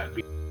foot, that'd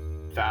be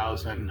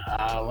 1,000.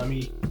 Let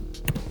me.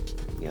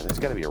 Yeah, there's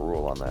got to be a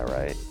rule on that,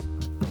 right?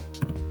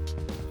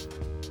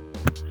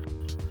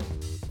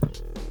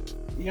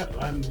 Yep,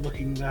 I'm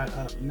looking that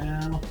up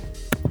now.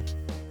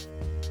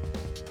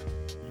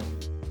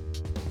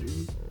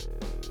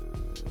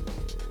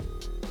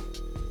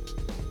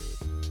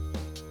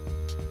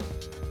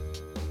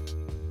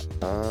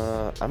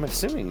 I'm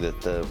assuming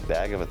that the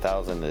bag of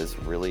 1,000 is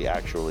really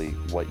actually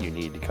what you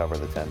need to cover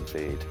the 10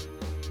 feet.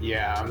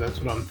 Yeah,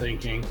 that's what I'm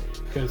thinking.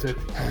 Because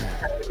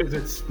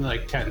it's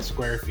like 10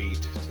 square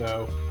feet,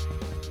 so.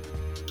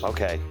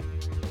 Okay.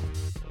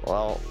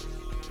 Well,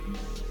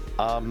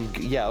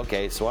 yeah,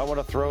 okay, so I want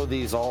to throw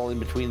these all in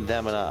between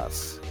them and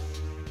us.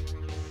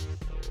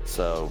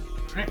 So,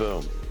 Right.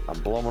 boom. I'm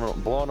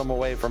blowing them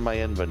away from my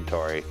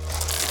inventory.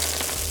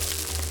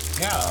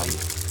 Yeah,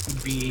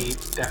 you'd be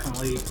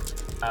definitely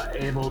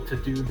able to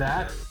do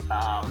that.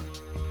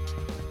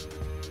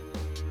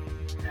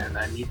 And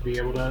then you'd be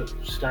able to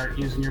start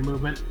using your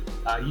movement.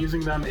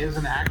 Using them is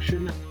an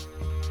action.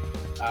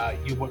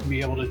 You wouldn't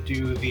be able to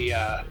do the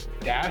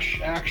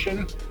dash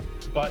action,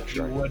 but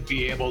you would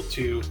be able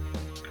to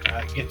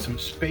get some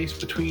space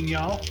between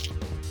y'all.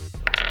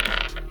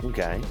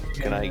 Okay.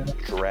 Can I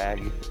drag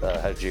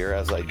Hajir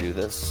as I do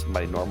this?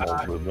 My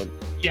normal movement?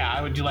 Yeah,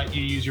 I would let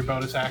you use your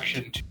bonus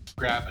action to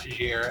grab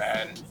Hajir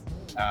and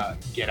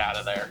get out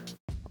of there.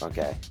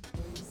 Okay.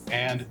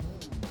 And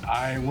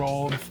I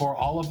rolled for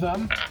all of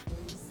them.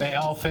 They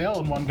all failed,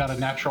 and one got a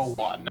natural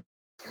 1.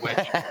 Which,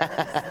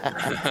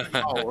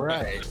 All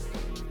right.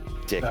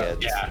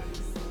 Dickheads. yeah.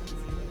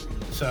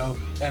 So,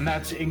 and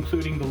that's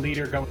including the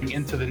leader going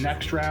into the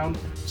next round.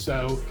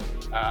 So,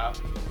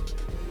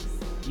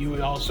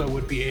 you also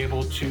would be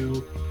able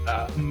to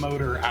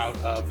motor out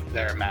of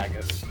their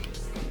magus.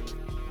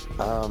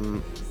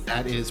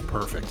 That is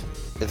perfect.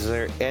 Is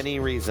there any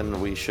reason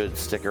we should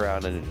stick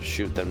around and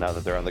shoot them now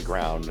that they're on the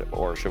ground,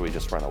 or should we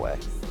just run away?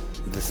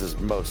 This is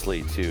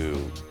mostly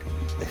to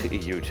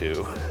you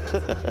two.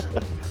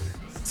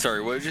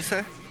 Sorry, what did you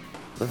say?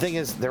 The thing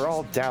is, they're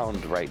all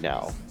downed right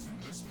now.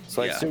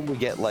 So I Yeah. assume we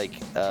get, like,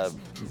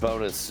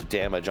 bonus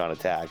damage on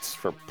attacks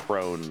for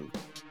prone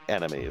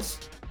enemies.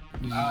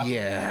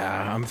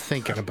 Yeah, I'm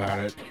thinking about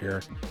it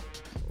here.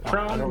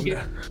 Prone,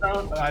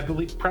 I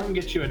believe prone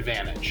gets you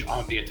advantage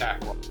on the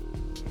attack roll.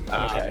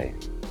 Okay.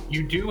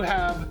 You do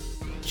have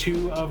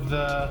 2 of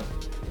the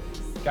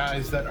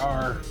guys that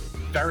are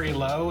very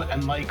low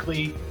and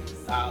likely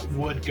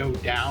would go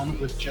down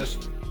with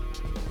just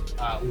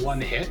 1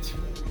 hit.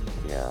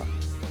 Yeah.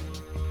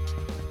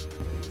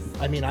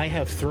 I mean, I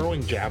have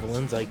throwing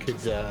javelins. I could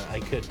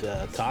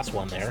toss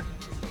one there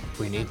if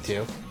we need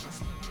to.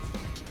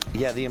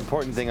 Yeah, the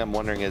important thing I'm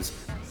wondering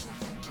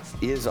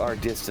is our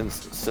distance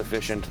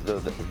sufficient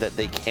that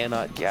they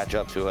cannot catch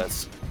up to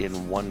us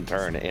in one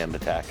turn and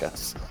attack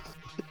us?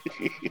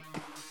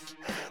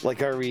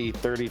 Like, are we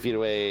 30 feet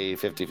away,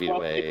 50 feet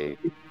away?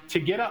 To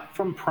get up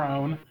from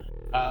prone,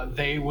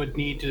 they would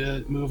need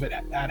to move it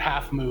at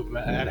half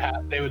movement.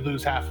 They would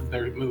lose half of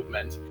their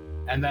movement.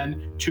 And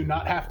then to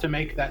not have to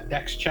make that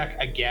dex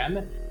check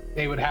again,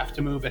 they would have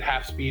to move at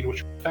half speed,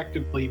 which would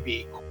effectively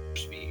be quarter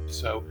speed.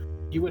 So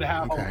you would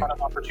have a lot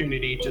of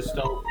opportunity to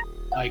still,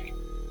 like,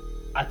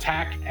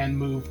 attack and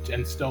move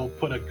and still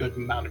put a good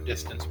amount of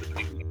distance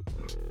between you.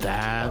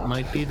 That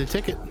might be the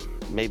ticket.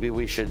 Maybe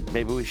we should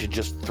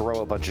just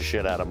throw a bunch of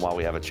shit at them while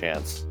we have a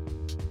chance.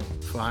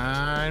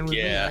 Fine with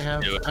Yeah,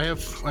 me. do it. I have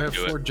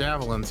Do 4 it.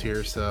 javelins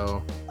here,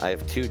 so I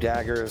have 2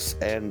 daggers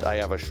and I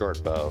have a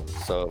short bow.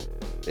 So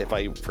if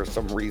I, for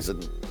some reason,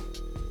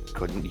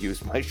 couldn't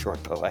use my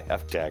short bow, I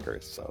have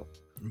daggers. So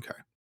okay.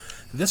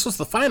 This was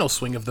the final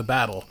swing of the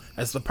battle,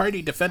 as the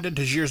party defended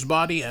Hajir's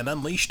body and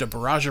unleashed a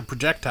barrage of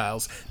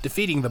projectiles,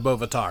 defeating the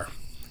Bovatar.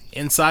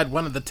 Inside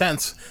one of the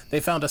tents, they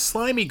found a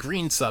slimy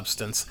green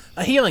substance,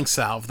 a healing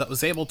salve that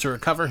was able to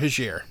recover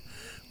Hajir.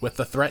 With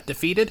the threat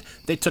defeated,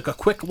 they took a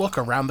quick look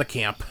around the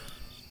camp.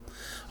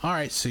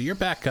 Alright, so you're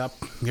back up,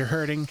 you're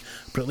hurting,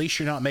 but at least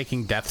you're not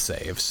making death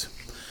saves.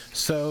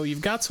 So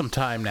you've got some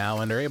time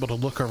now and are able to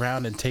look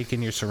around and take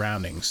in your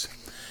surroundings.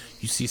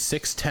 You see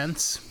 6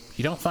 tents.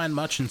 You don't find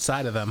much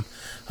inside of them.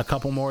 A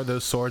couple more of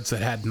those swords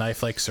that had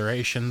knife-like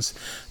serrations.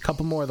 A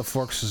couple more of the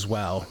forks as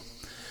well.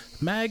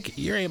 Mag,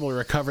 you're able to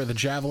recover the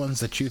javelins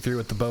that you threw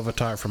at the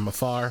Bovatar from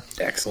afar.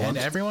 Excellent. And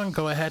everyone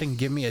go ahead and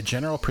give me a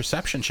general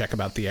perception check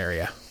about the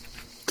area.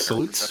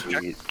 Salutes.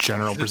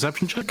 General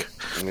perception check.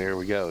 here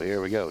we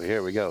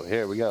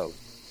go.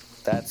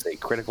 That's a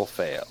critical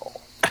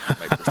fail.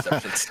 My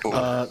perception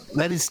score.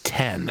 That is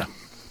 10.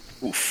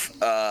 Oof.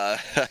 I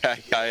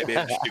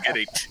managed to get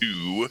a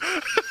 2.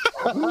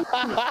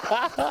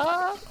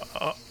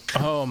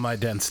 Oh, my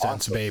dense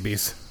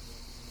babies.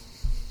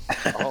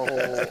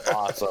 Oh,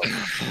 awesome.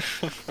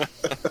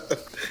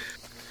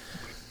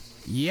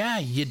 Yeah,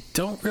 you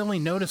don't really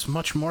notice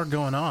much more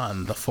going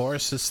on. The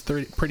forest is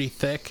pretty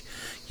thick.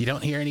 You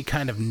don't hear any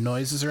kind of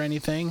noises or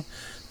anything.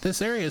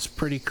 This area is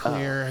pretty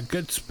clear. A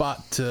good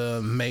spot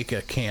to make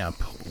a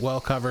camp.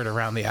 Well covered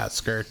around the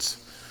outskirts.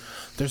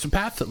 There's a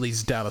path that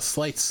leads down a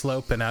slight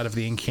slope and out of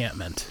the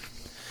encampment.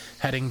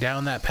 Heading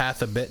down that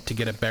path a bit to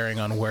get a bearing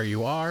on where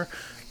you are,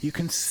 you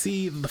can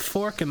see the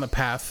fork in the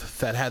path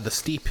that had the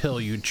steep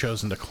hill you'd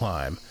chosen to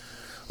climb.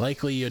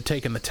 Likely you had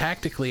taken the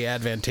tactically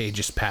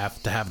advantageous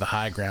path to have the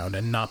high ground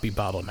and not be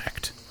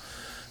bottlenecked.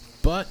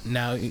 But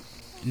now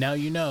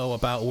you know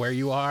about where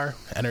you are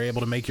and are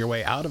able to make your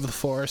way out of the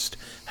forest,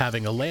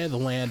 having a lay of the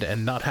land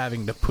and not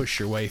having to push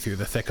your way through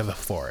the thick of the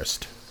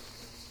forest.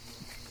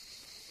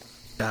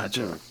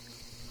 Gotcha.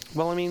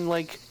 Well, I mean,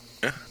 like,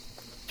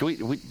 we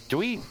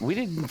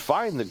didn't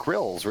find the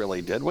grills,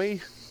 really, did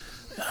we?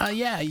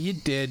 Yeah, you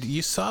did.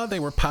 You saw they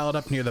were piled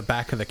up near the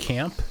back of the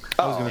camp.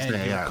 I was gonna And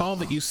say, you yeah. recall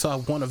that you saw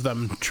one of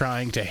them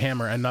trying to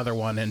hammer another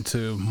one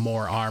into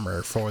more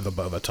armor for the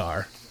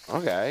Bovatar.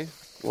 Okay.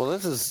 Well,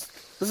 this is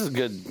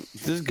good.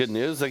 This is good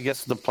news. I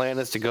guess the plan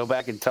is to go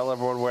back and tell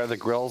everyone where the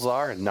grills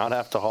are and not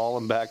have to haul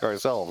them back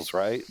ourselves,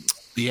 right?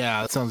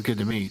 Yeah, that sounds good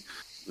to me.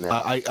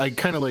 Yeah. I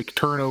kind of like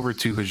turn over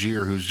to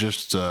Hajir, who's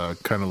just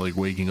kind of like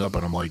waking up,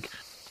 and I'm like,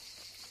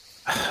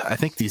 I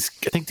think these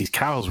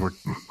cows were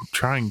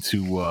trying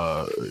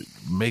to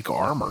make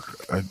armor.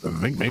 I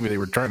think maybe they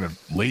were trying to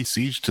lay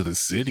siege to the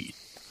city.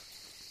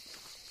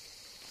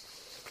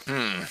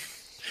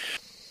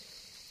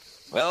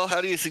 Well,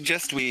 how do you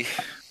suggest we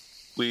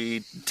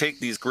take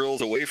these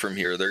grills away from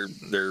here? They're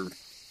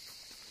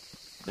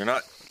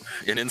not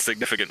an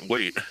insignificant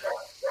weight.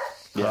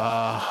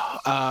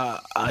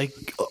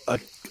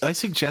 I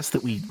suggest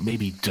that we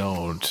maybe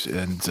don't,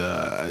 and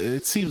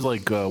it seems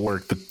like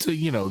work that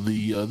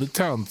the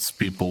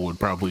townspeople would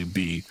probably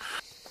be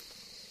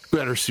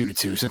better suited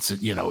to, since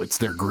it's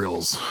their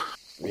grills.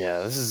 Yeah,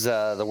 this is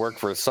the work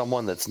for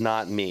someone that's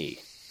not me.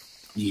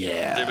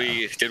 Yeah.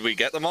 Did we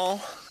get them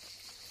all?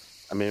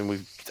 I mean,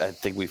 I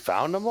think we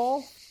found them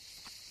all.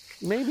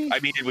 Maybe. I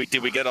mean,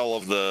 did we get all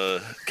of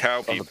the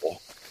cow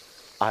people?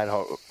 I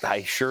hope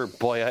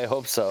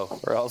so,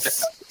 or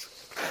else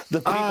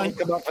the people who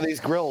come up for these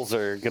grills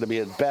are going to be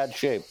in bad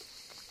shape.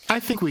 I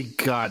think we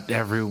got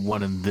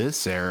everyone in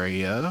this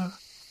area,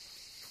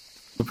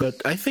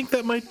 but I think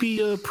that might be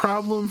a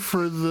problem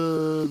for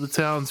the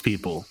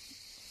townspeople.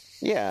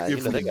 Yeah,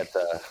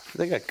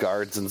 they got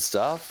guards and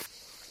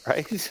stuff,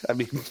 right? I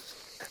mean,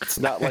 it's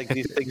not like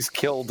these things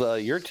killed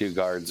your 2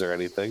 guards or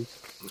anything.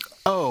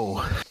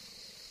 Oh,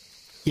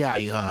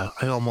 yeah,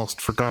 I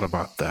almost forgot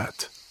about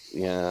that.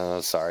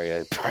 Yeah, sorry,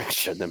 I probably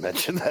shouldn't have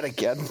mentioned that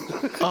again.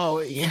 Oh,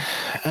 yeah,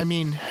 I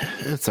mean,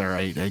 it's all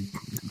right. I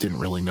didn't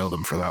really know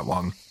them for that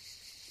long.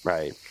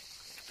 Right.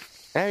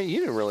 Hey, you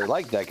didn't really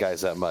like that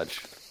guys that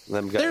much.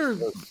 Them guys.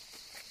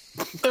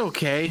 They're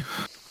okay.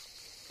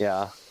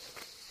 Yeah.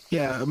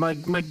 Yeah, my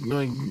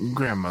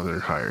grandmother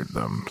hired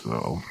them,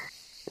 so.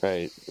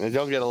 Right. They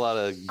don't get a lot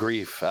of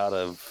grief out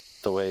of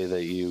the way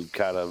that you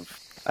kind of.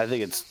 I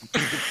think it's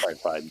quite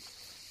fine.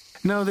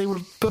 No, they were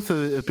both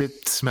a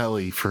bit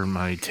smelly for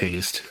my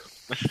taste.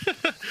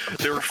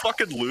 They were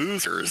fucking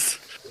losers.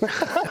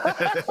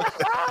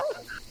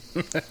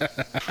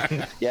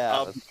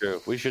 Yeah, that's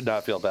true. We should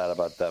not feel bad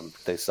about them.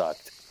 They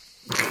sucked.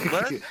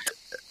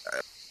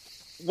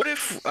 What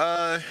if?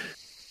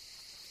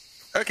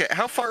 Okay,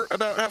 how far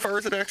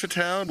is it back to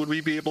town? Would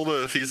we be able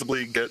to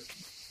feasibly get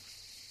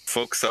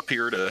folks up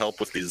here to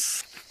help with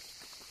these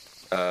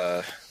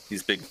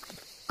big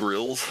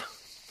grills?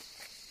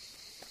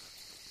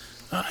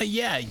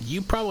 Yeah,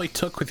 you probably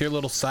took with your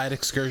little side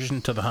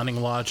excursion to the hunting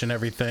lodge and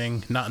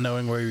everything, not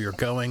knowing where you're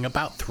going,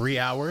 about 3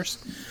 hours.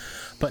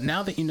 But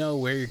now that you know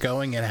where you're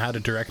going and how to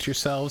direct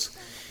yourselves,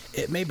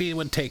 it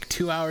would take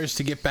 2 hours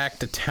to get back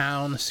to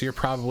town, so you're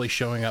probably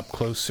showing up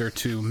closer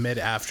to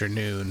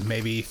mid-afternoon,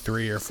 maybe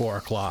 3 or 4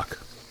 o'clock.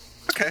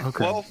 Okay.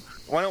 Well,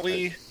 why don't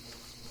we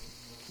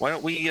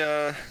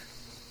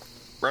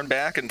run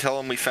back and tell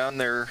them we found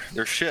their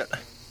shit,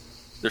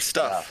 their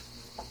stuff.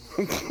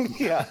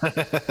 Yeah.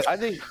 I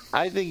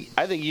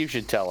think you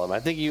should tell them. I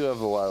think you have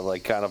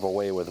kind of a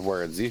way with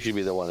words. You should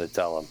be the one to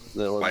tell them.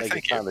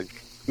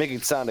 Make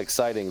it sound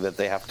exciting that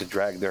they have to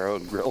drag their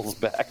own grills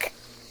back.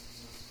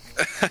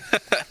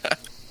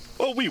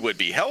 Well, we would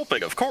be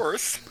helping, of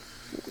course.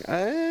 All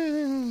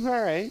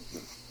right.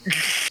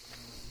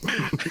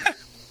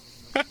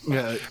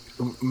 Yeah,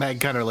 Mag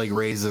kind of like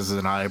raises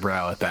an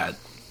eyebrow at that.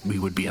 We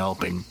would be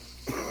helping.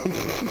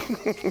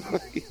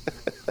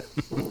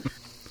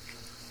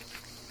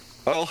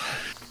 Well,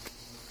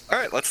 all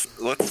right. Let's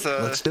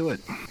do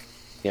it.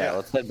 Yeah,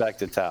 let's head back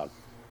to town.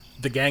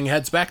 The gang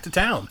heads back to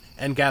town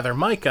and gather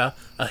Micah,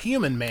 a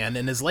human man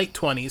in his late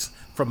 20s,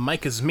 from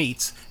Micah's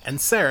Meats, and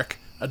Sarek,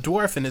 a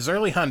dwarf in his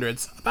early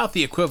hundreds, about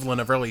the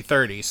equivalent of early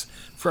 30s,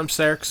 from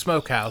Sarek's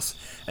Smokehouse,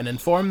 and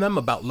inform them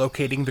about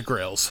locating the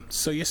grills.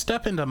 So you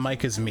step into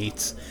Micah's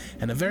Meats,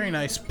 and a very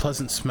nice,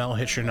 pleasant smell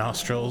hits your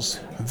nostrils,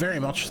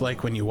 very much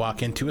like when you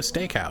walk into a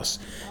steakhouse.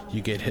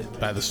 You get hit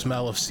by the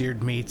smell of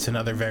seared meats and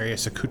other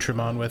various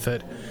accoutrements with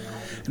it.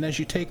 And as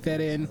you take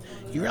that in,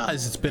 you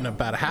realize it's been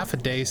about a half a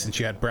day since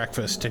you had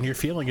breakfast, and you're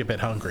feeling a bit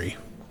hungry.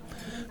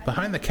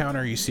 Behind the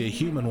counter, you see a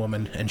human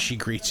woman, and she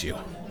greets you.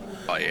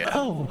 Oh, yeah.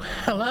 Oh,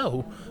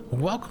 hello.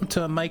 Welcome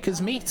to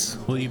Micah's Meats.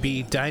 Will you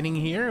be dining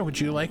here, or would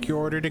you like your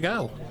order to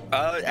go?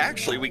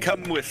 Actually, we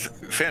come with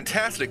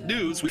fantastic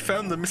news. We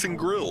found the missing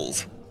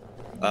grills.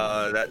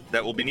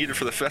 That will be needed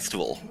for the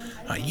festival.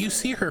 You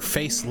see her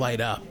face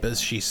light up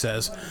as she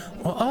says,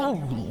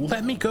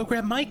 let me go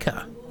grab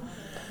Micah.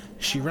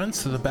 She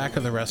runs to the back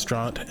of the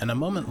restaurant, and a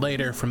moment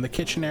later, from the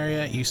kitchen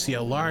area, you see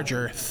a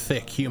larger,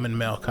 thick human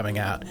male coming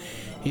out.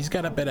 He's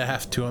got a bit of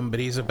heft to him, but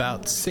he's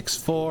about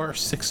 6'4",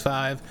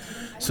 6'5",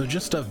 so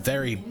just a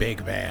very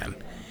big man.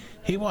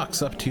 He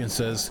walks up to you and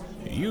says,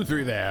 "You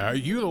three there, are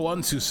you the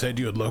ones who said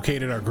you had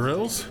located our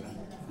grills?"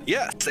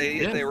 Yes,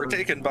 they were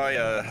taken by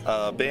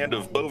a band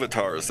of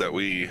Bovitars that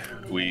we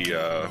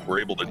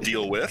were able to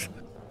deal with.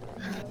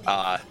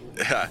 And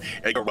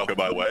you're welcome,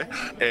 by the way.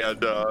 And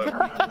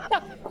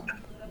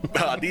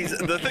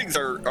the things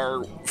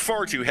are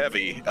far too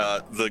heavy,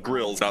 the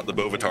grills, not the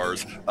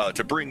Bovitars,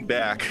 to bring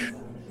back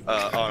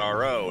on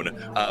our own.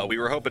 We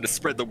were hoping to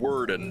spread the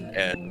word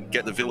and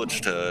get the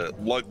village to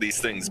lug these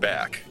things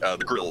back.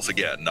 The grills,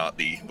 again, not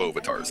the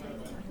Bovitars.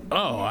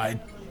 Oh, I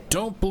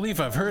don't believe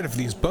I've heard of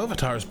these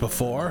Bovitars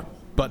before,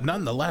 but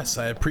nonetheless,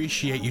 I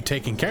appreciate you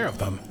taking care of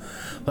them.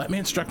 Let me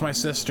instruct my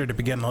sister to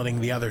begin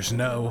letting the others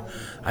know.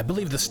 I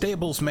believe the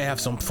stables may have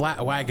some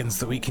flat wagons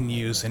that we can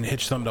use and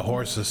hitch them to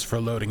horses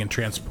for loading and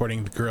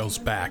transporting the grills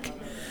back.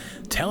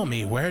 Tell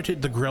me, where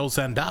did the grills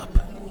end up?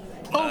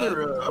 Oh,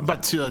 they're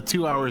about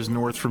 2 hours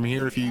north from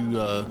here. If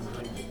you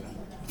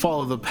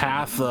follow the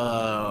path,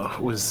 where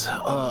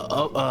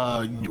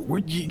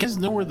you guys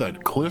know where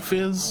that cliff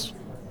is?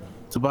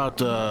 It's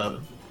about I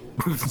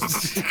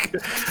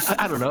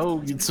don't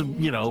know. It's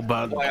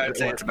about. Well, I'd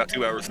say it's about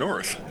 2 hours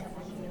north.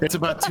 It's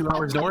about 2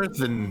 hours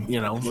north, and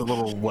the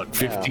little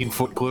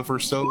 15-foot cliff or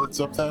so that's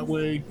up that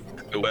way.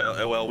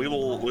 Well,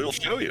 we'll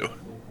show you.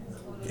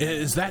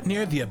 Is that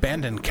near the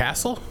abandoned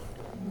castle?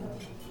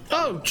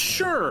 Oh,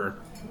 sure.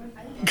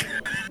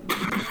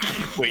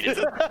 Wait, is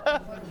it?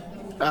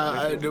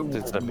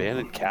 It's an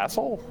abandoned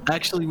castle?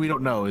 Actually, we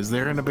don't know. Is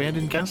there an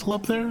abandoned castle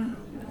up there?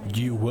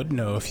 You would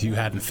know if you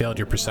hadn't failed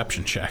your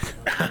perception check.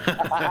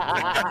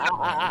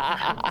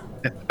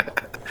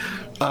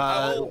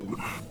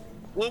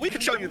 Well, we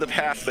could show you the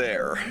path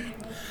there.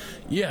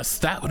 Yes,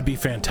 that would be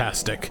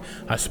fantastic.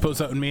 I suppose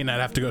that would mean I'd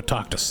have to go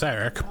talk to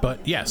Sarek,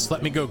 but yes,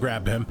 let me go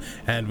grab him,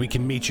 and we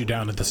can meet you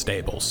down at the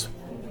stables.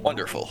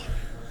 Wonderful.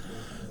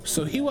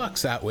 So he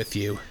walks out with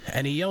you,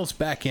 and he yells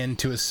back in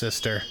to his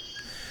sister,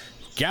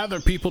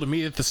 "Gather people to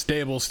meet at the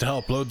stables to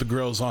help load the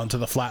grills onto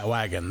the flat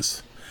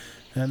wagons,"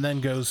 and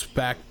then goes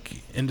back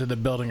into the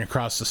building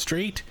across the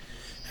street,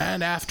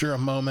 and after a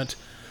moment,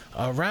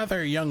 a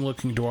rather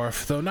young-looking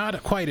dwarf, though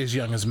not quite as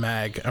young as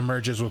Mag,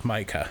 emerges with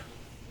Micah.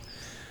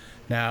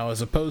 Now,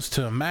 as opposed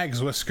to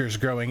Mag's whiskers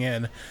growing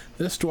in,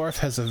 this dwarf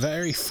has a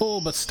very full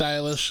but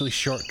stylishly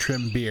short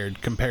trimmed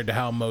beard compared to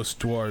how most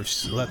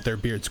dwarves let their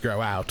beards grow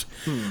out,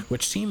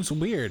 which seems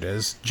weird,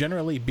 as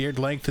generally beard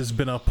length has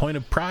been a point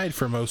of pride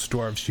for most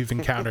dwarves you've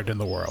encountered in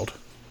the world.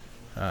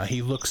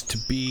 He looks to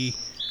be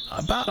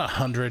about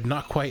 100,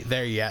 not quite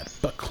there yet,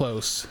 but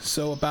close,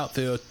 so about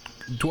the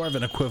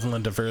dwarven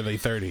equivalent of early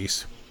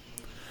 30s.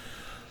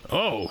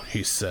 "Oh,"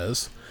 he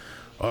says,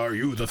 "are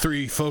you the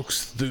three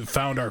folks that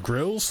found our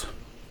grills?"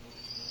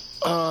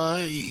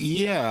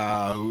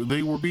 Yeah,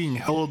 they were being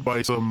held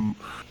by some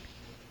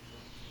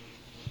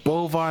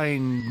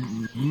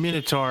bovine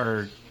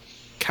minotaur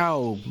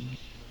cow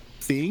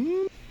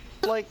thing?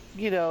 Like,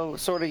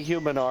 sort of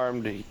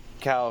human-armed,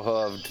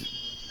 cow-hooved,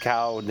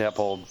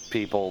 cow-nippled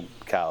people,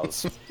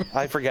 cows.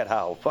 I forget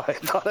how. I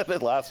thought of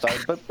it last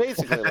time, but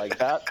basically like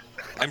that.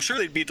 I'm sure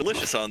they'd be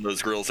delicious on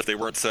those grills if they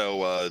weren't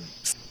so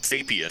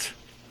sapient.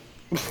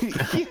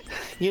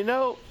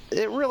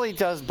 It really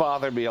does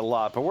bother me a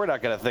lot, but we're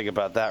not going to think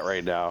about that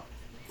right now.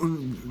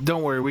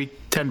 Don't worry, we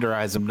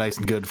tenderize them nice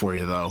and good for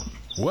you, though.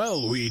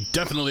 Well, we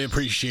definitely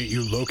appreciate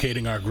you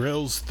locating our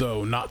grills,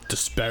 though not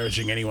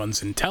disparaging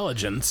anyone's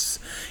intelligence.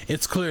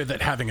 It's clear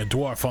that having a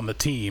dwarf on the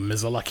team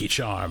is a lucky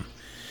charm.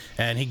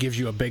 And he gives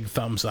you a big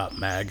thumbs up,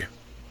 Mag.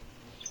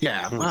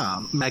 Yeah,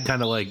 Mag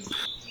kind of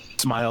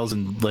smiles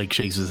and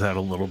shakes his head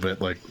a little bit,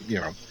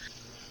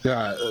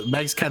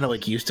 Mag's kind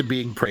of used to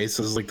being praised.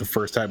 This is the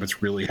first time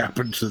it's really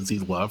happened since he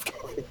left.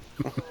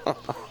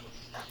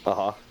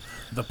 Uh-huh.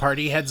 The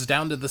party heads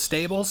down to the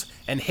stables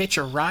and hitch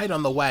a ride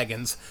on the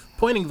wagons,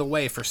 pointing the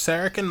way for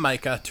Sarek and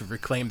Micah to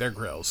reclaim their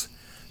grills.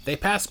 They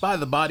pass by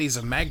the bodies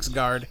of Mag's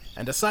guard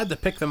and decide to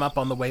pick them up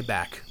on the way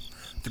back.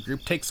 The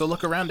group takes a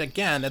look around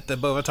again at the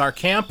Bovitar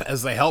camp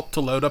as they help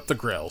to load up the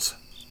grills.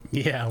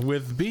 Yeah,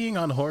 with being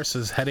on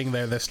horses heading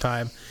there this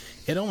time,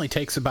 It only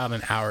takes about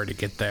an hour to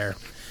get there.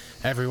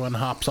 Everyone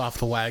hops off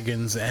the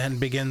wagons and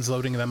begins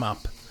loading them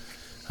up.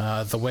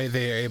 The way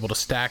they are able to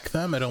stack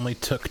them, it only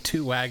took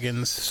 2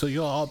 wagons, so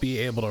you'll all be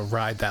able to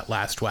ride that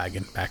last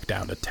wagon back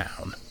down to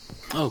town.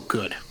 Oh,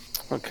 good.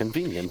 Oh,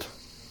 convenient.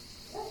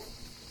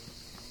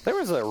 There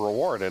was a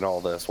reward in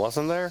all this,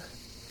 wasn't there?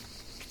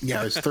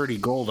 Yeah, it's 30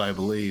 gold, I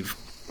believe.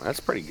 That's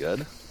pretty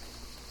good.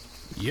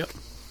 Yep.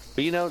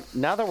 But you know,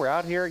 now that we're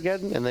out here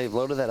again and they've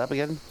loaded that up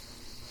again,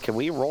 can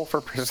we roll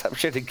for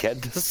perception again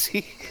to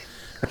see?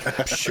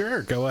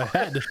 Sure, go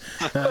ahead.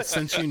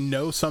 Since you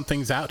know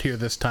something's out here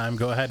this time,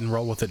 go ahead and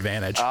roll with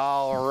advantage.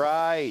 All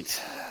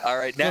right. All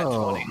right, nat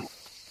 20.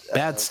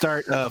 Bad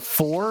start.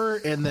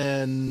 4 and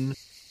then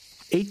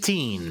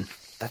 18.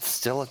 That's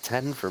still a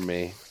 10 for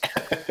me.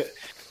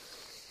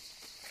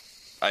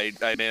 I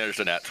managed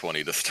a nat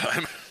 20 this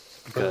time.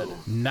 Good.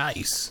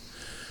 Nice.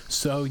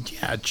 So,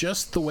 yeah,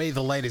 just the way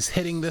the light is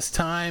hitting this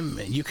time,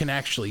 you can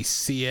actually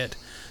see it.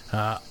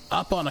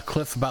 Up on a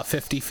cliff about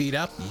 50 feet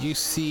up, you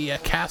see a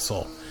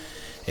castle.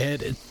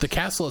 The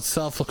castle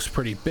itself looks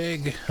pretty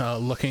big.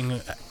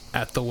 Looking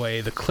at the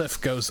way the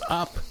cliff goes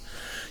up,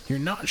 you're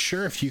not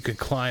sure if you could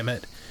climb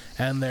it,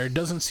 and there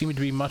doesn't seem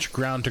to be much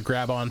ground to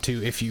grab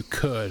onto if you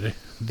could.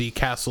 The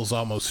castle's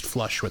almost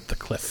flush with the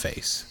cliff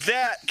face.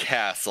 That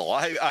castle.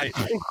 I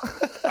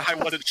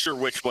wasn't sure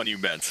which one you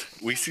meant.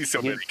 We see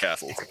so many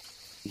castles.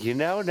 You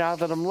know, now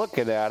that I'm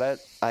looking at it,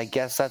 I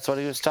guess that's what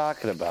he was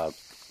talking about.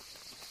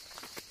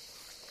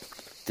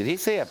 Did he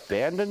say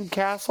abandoned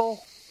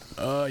castle?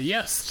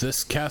 Yes,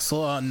 this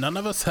castle, none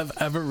of us have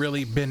ever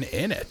really been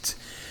in it.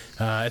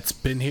 It's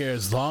been here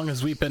as long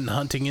as we've been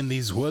hunting in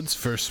these woods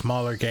for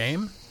smaller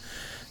game.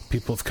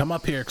 People have come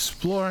up here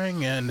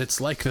exploring, and it's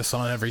like this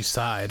on every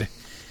side.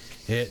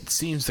 It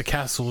seems the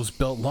castle was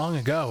built long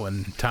ago,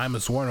 and time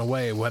has worn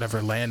away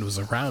whatever land was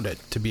around it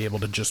to be able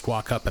to just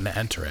walk up and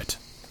enter it.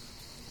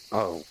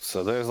 Oh,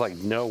 so there's like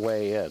no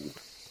way in.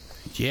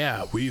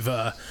 Yeah, we've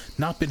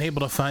not been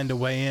able to find a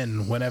way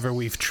in. Whenever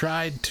we've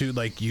tried to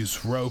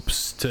use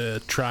ropes to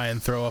try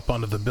and throw up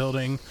onto the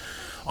building,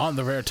 on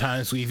the rare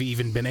times we've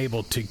even been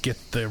able to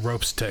get the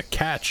ropes to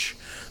catch,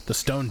 the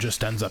stone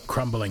just ends up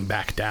crumbling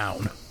back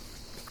down.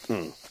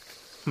 So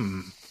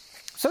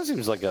that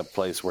seems like a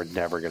place we're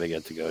never going to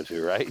get to go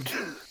to, right?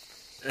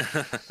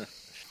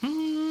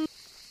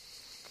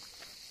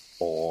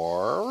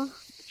 Or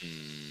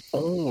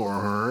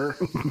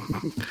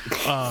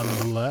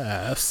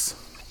Unless...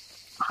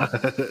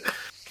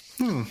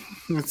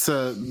 It's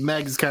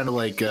Meg's kind of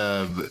like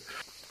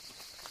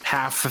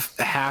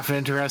half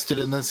interested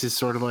in this. He's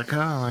sort of like, oh,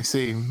 I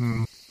see. I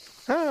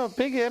don't know,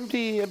 big,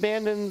 empty,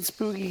 abandoned,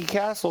 spooky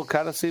castle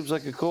kind of seems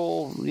like a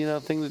cool,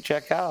 thing to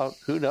check out.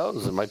 Who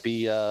knows? It might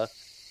be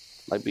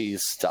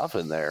stuff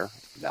in there,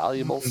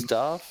 valuable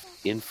stuff,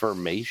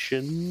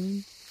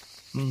 information,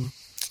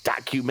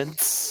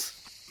 documents.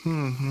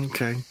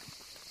 Okay.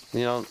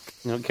 You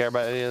don't care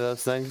about any of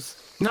those things?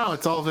 No,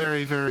 it's all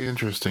very, very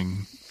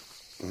interesting.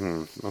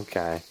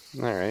 Okay.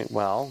 All right.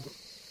 Well,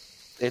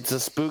 it's a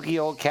spooky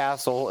old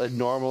castle, and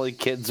normally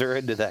kids are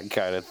into that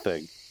kind of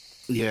thing.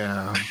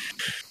 Yeah.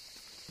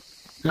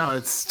 No,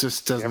 it's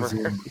just doesn't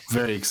seem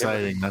very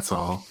exciting. That's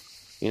all.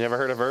 You never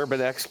heard of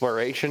urban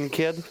exploration,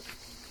 kid?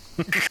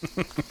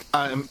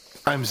 I'm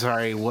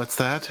sorry. What's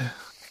that?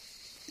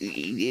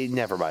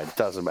 Never mind.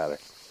 Doesn't matter.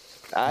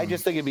 I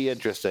just think it'd be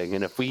interesting,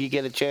 and if we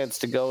get a chance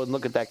to go and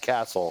look at that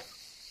castle,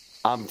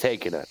 I'm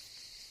taking it.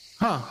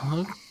 Huh.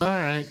 All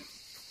right.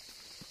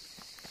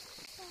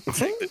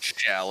 Take the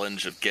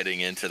challenge of getting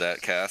into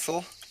that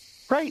castle.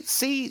 Right.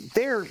 See,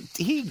 there,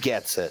 he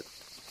gets it.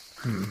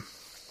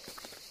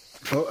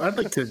 Well, I'd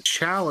like to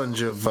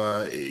challenge of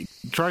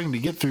trying to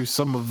get through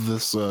some of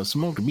this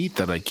smoked meat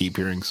that I keep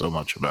hearing so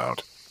much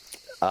about.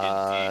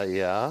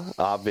 Yeah,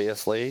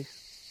 obviously.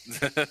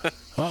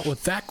 Well,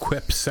 with that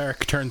quip,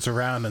 Sarek turns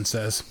around and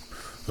says,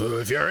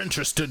 if you're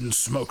interested in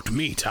smoked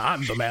meat,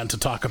 I'm the man to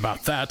talk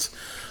about that.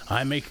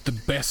 I make the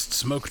best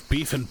smoked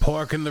beef and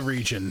pork in the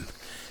region.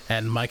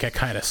 And Micah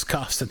kind of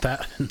scoffs at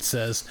that and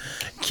says,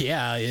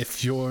 yeah,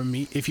 if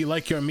you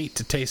like your meat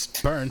to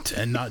taste burnt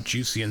and not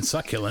juicy and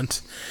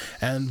succulent.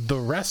 And the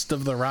rest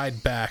of the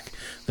ride back,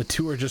 the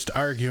two are just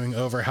arguing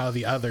over how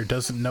the other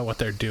doesn't know what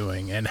they're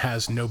doing and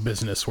has no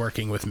business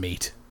working with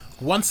meat.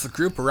 Once the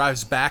group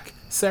arrives back,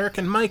 Sarek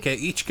and Micah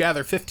each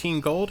gather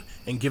 15 gold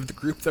and give the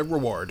group their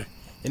reward.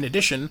 In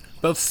addition,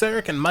 both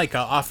Sarek and Micah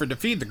offer to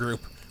feed the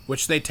group,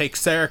 which they take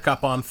Sarek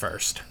up on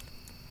first.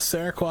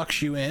 Sarek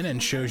walks you in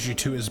and shows you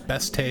to his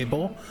best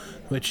table,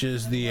 which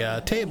is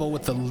the table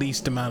with the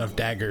least amount of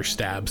dagger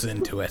stabs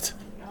into it.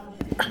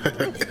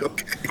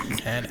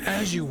 And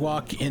as you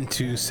walk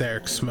into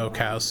Sarek's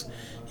smokehouse,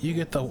 you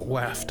get the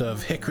waft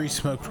of hickory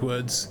smoked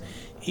woods,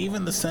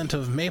 even the scent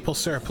of maple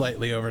syrup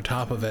lightly over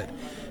top of it,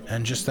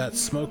 and just that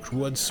smoked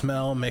wood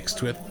smell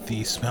mixed with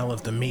the smell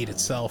of the meat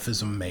itself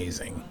is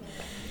amazing.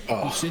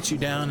 He sits you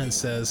down and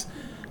says,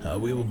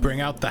 we will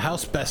bring out the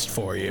house best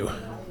for you,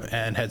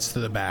 and heads to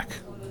the back.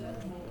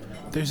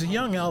 There's a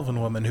young elven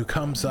woman who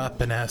comes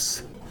up and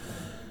asks,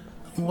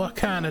 What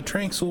kind of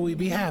drinks will we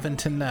be having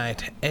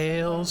tonight?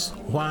 Ales?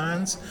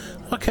 Wines?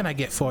 What can I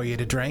get for you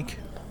to drink?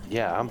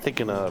 Yeah, I'm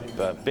thinking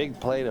a big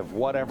plate of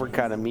whatever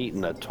kind of meat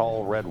and a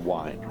tall red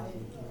wine.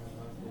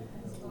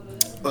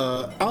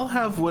 I'll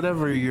have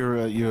whatever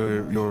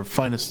your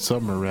finest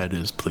summer red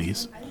is,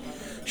 please.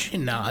 She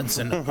nods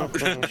and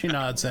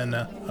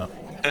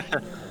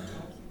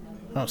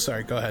oh,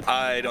 sorry. Go ahead.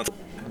 I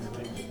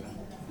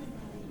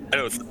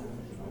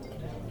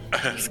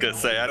was gonna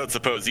say, I don't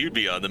suppose you'd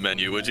be on the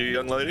menu, would you,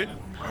 young lady?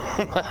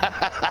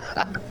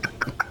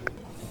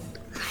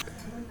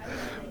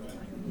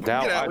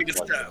 Now, we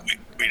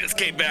just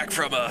came back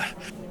from a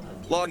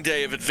long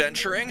day of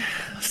adventuring,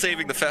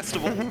 saving the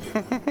festival.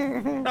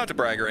 Not to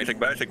brag or anything,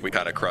 but I think we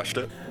kind of crushed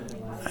it.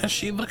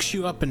 She looks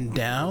you up and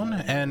down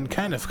and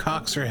kind of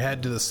cocks her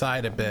head to the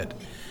side a bit,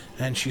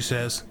 and she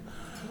says,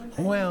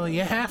 "Well,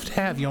 you have to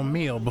have your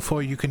meal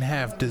before you can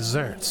have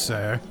dessert,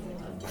 sir."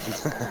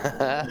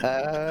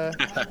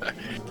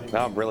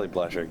 now I'm really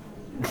blushing.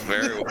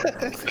 Very well.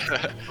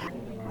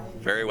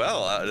 Very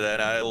well. Then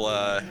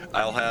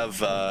I'll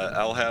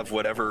have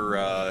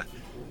whatever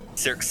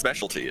Cirque's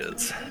specialty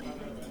is.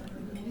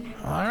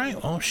 All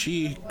right, well,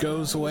 she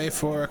goes away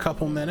for a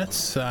couple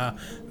minutes,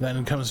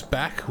 then comes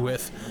back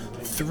with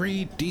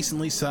 3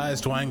 decently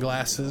sized wine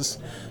glasses.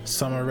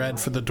 Some are red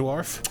for the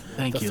dwarf,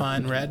 Thank you.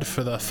 fine red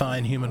for the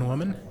fine human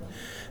woman,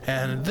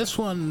 and this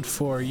one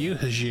for you,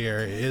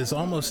 Hajir, is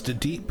almost a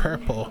deep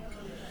purple.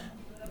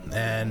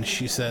 And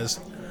she says,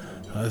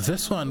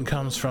 "This one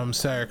comes from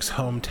Sarek's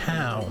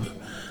hometown.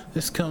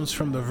 This comes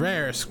from the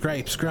rarest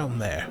grapes grown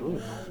there.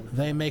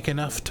 They make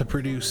enough to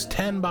produce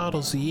 10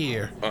 bottles a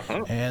year,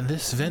 and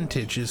this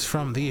vintage is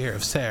from the year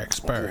of Sarek's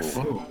birth."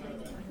 Oh,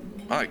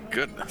 My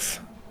goodness.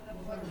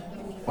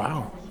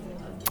 wow.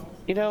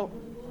 You know,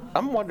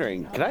 I'm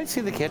wondering, can I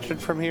see the kitchen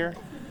from here?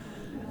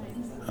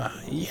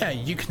 Yeah,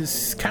 you can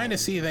kind of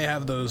see they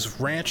have those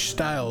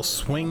ranch-style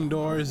swing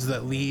doors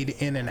that lead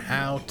in and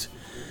out.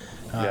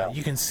 Yeah.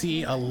 You can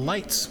see a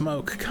light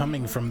smoke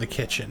coming from the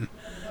kitchen.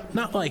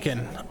 Not like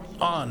an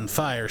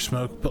on-fire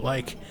smoke, but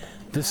like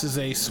this is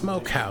a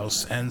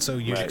smokehouse, and so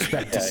you'd Right,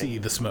 expect to okay. see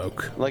the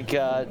smoke. Like, do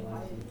I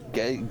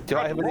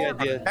have any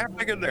idea?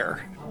 Happening in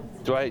there.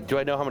 Do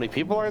I know how many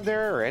people are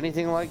there or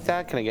anything like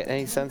that? Can I get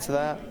any sense of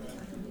that?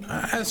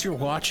 As you're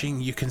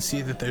watching, you can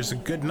see that there's a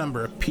good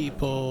number of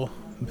people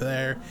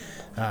there.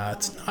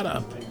 It's not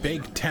a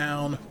big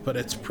town, but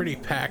it's pretty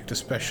packed,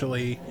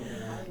 especially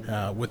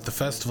with the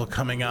festival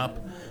coming up.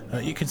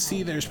 You can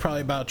see there's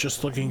probably about,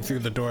 just looking through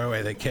the doorway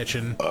of the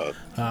kitchen,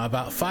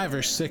 about 5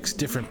 or 6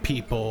 different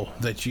people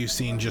that you've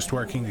seen just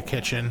working the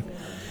kitchen,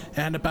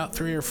 and about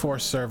 3 or 4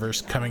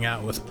 servers coming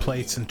out with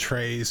plates and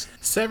trays.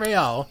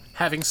 Serial,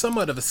 having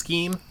somewhat of a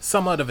scheme,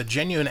 somewhat of a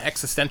genuine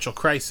existential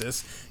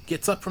crisis,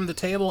 gets up from the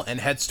table and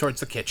heads towards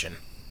the kitchen.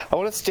 I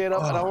want to stand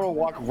up and I want to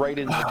walk right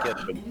into the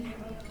kitchen.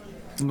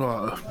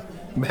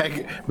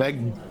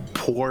 Meg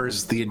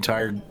pours the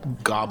entire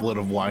goblet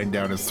of wine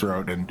down his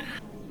throat and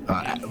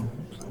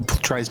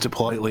tries to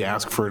politely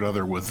ask for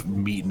another with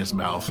meat in his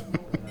mouth.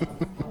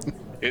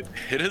 It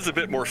is a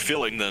bit more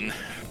filling than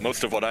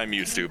most of what I'm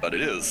used to, but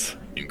it is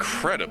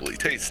incredibly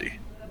tasty.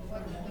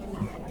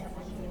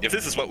 If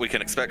this is what we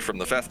can expect from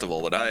the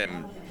festival, then I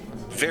am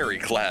very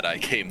glad I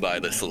came by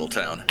this little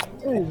town.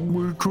 Oh,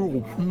 me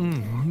too.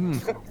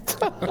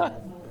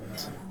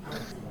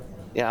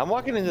 Yeah, I'm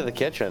walking into the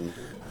kitchen.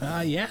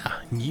 Yeah,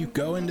 you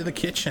go into the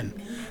kitchen.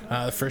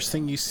 The first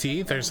thing you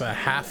see, there's a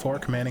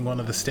half-orc manning one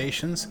of the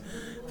stations.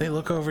 They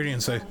look over at you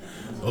and say,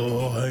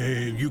 "Oh,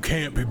 hey, you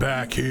can't be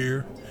back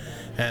here."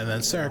 And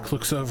then Sarek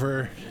looks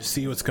over,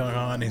 see what's going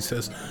on. He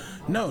says,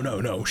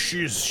 No,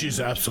 she's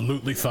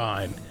absolutely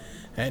fine."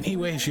 And he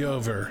waves you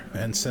over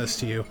and says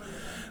to you,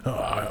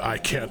 "Oh, I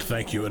can't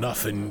thank you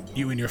enough, and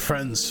you and your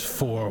friends,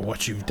 for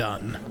what you've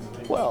done."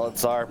 Well,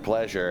 it's our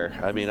pleasure.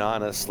 I mean,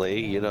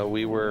 honestly, you know,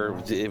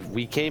 if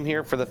we came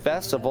here for the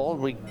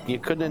festival, and you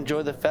couldn't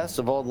enjoy the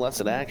festival unless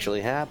it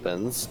actually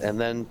happens. And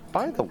then,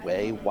 by the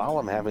way, while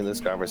I'm having this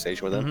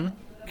conversation with him,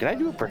 can I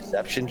do a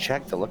perception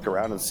check to look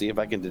around and see if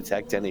I can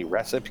detect any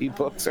recipe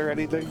books or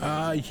anything?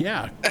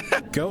 Yeah.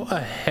 Go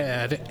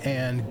ahead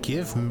and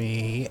give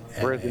me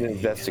Or is it an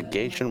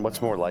investigation?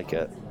 What's more like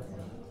it?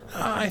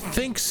 I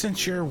think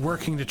since you're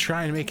working to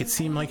try and make it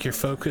seem like your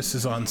focus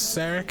is on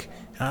Sarek,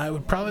 it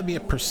would probably be a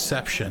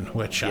perception,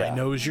 which I Yeah.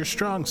 know is your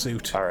strong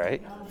suit. All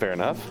right, fair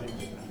enough.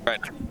 Right.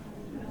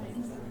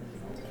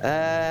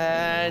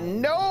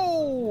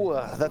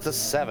 No! That's a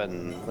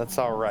 7. That's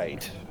all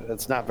right.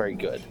 That's not very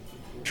good.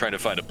 Trying to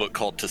find a book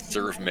called To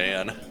Serve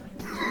Man.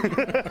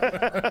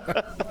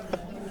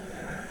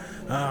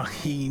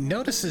 He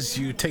notices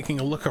you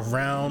taking a look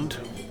around,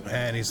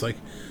 and he's like,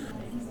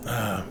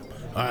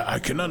 I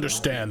can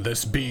understand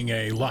this being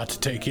a lot to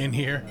take in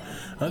here.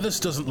 This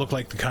doesn't look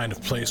like the kind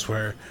of place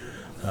where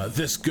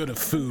this good of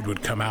food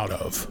would come out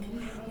of.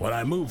 when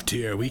I moved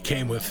here, we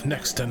came with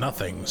next to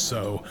nothing,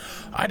 so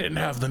I didn't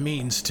have the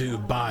means to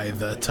buy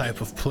the type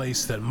of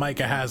place that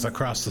Micah has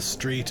across the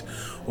street,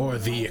 or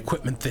the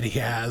equipment that he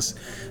has.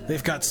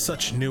 They've got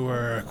such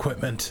newer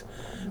equipment.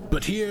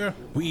 But here,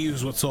 we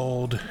use what's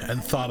old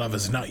and thought of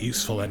as not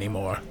useful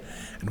anymore,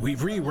 and we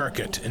rework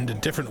it into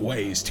different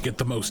ways to get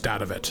the most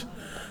out of it.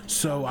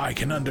 So I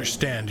can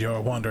understand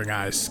your wandering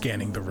eyes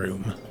scanning the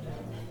room.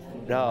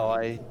 No,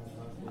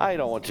 I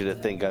don't want you to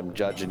think I'm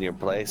judging your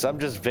place. I'm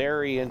just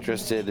very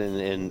interested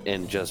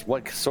in just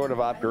what sort of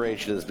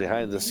operation is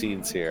behind the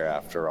scenes here,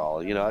 after all.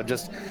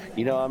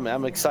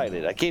 I'm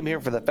excited. I came here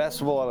for the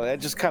festival, and I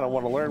just kind of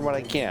want to learn what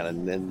I can.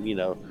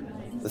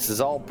 And this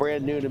is all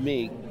brand new to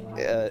me.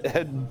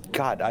 And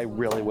God, I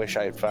really wish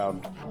I had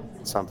found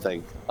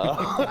something.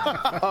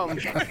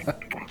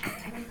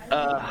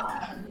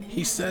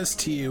 He says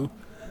to you,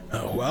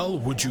 well,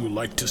 would you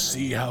like to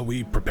see how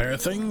we prepare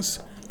things?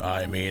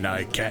 I mean,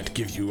 I can't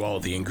give you all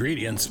the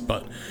ingredients,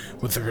 but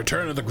with the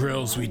return of the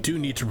grills, we do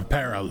need to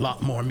prepare a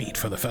lot more meat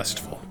for the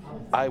festival.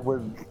 I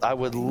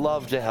would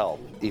love to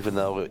help, even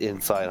though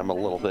inside I'm a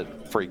little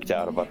bit freaked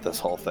out about this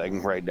whole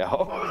thing right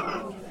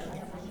now.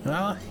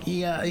 Well,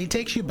 he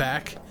takes you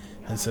back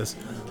and says,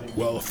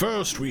 well,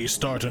 first we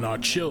start in our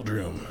chilled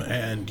room,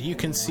 and you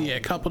can see a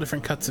couple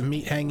different cuts of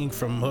meat hanging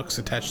from hooks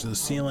attached to the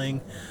ceiling.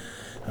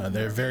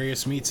 There are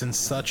various meats and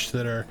such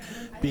that are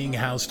being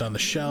housed on the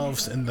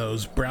shelves in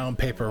those brown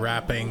paper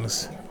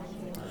wrappings.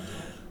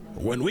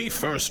 When we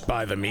first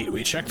buy the meat,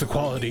 we check the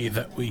quality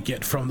that we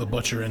get from the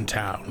butcher in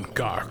town,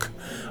 Gark,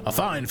 a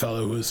fine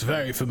fellow who is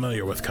very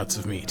familiar with cuts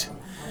of meat.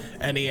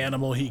 Any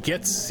animal he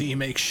gets, he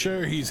makes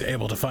sure he's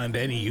able to find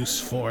any use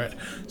for it,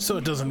 so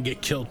it doesn't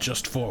get killed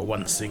just for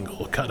one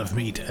single cut of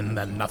meat and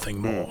then nothing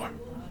more.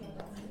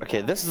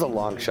 Okay, this is a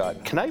long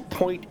shot. Can I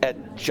point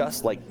at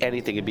just like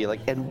anything and be like,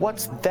 and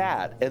what's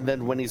that? And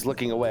then when he's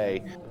looking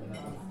away,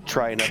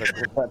 try another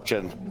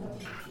perception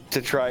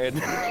to try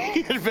and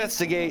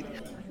investigate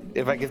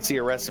if I can see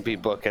a recipe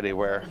book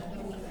anywhere.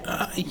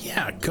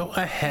 Yeah, go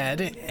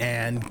ahead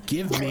and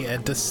give me a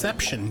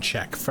deception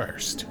check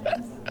first.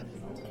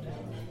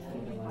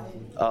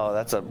 Oh,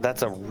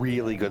 that's a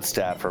really good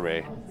stat for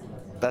me.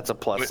 That's a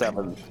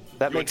 +7.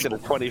 That makes it a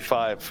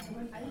 25.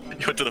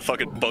 You went to the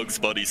fucking Bugs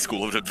Bunny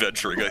School of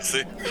Adventuring, I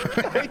see.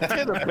 I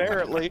did,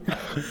 apparently.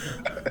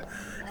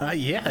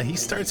 Yeah, he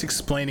starts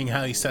explaining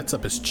how he sets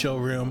up his chill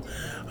room,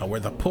 where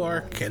the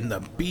pork and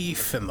the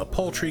beef and the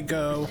poultry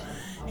go.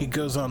 He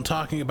goes on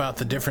talking about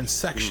the different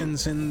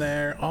sections in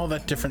there, all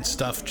that different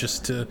stuff,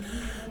 just to,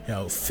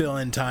 fill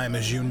in time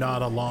as you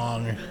nod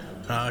along.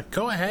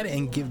 Go ahead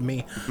and give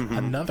me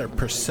another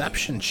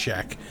perception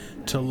check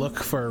to look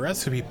for a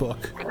recipe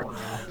book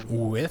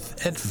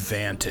with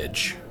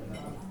advantage.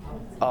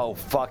 Oh,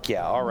 fuck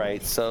yeah. All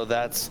right, so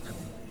that's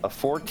a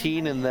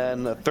 14 and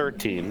then a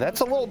 13. That's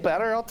a little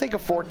better. I'll take a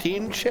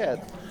 14. Shit.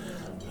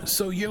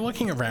 So you're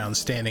looking around,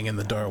 standing in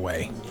the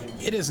doorway.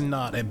 It is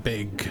not a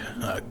big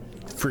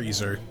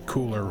freezer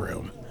cooler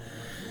room.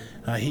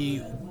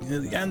 He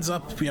ends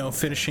up,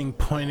 finishing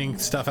pointing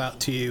stuff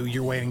out to you.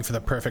 You're waiting for the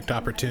perfect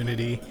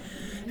opportunity,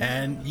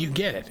 and you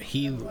get it.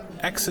 He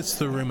exits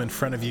the room in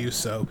front of you,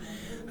 so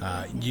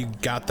you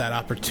got that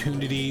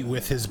opportunity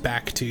with his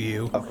back to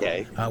you.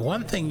 Okay.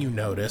 One thing you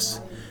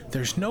notice,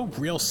 there's no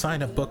real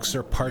sign of books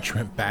or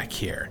parchment back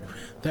here.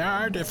 There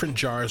are different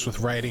jars with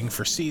writing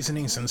for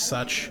seasonings and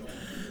such,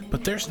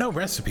 but there's no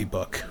recipe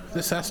book.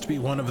 This has to be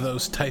one of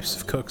those types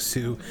of cooks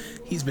who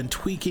he's been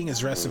tweaking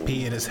his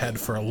recipe in his head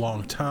for a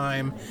long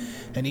time,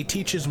 and he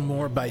teaches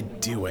more by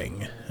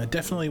doing.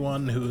 Definitely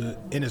one who,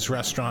 in his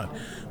restaurant,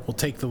 will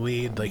take the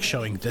lead, like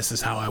showing this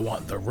is how I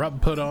want the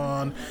rub put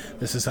on,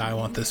 this is how I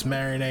want this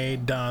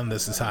marinade done,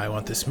 this is how I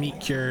want this meat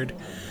cured.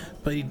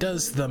 But he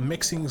does the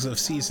mixings of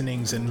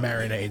seasonings and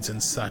marinades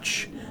and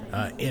such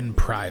in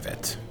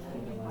private.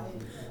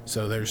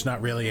 So there's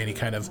not really any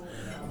kind of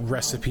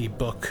recipe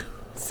book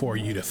for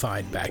you to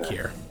find back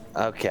here.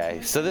 Okay,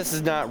 so this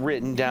is not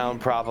written down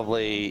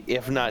probably,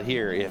 if not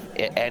here, if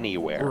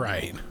anywhere.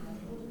 Right.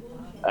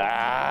 All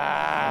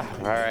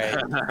right.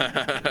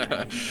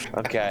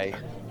 Okay.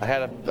 I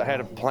had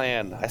a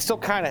plan. I still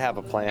kind of have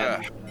a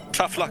plan.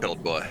 Tough luck,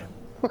 old boy.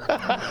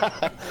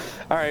 All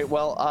right.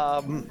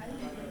 Well,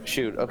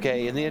 shoot.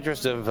 Okay. In the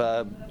interest of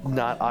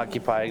not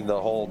occupying the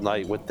whole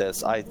night with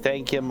this, I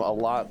thank him a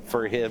lot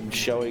for him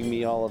showing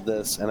me all of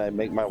this, and I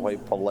make my way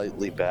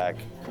politely back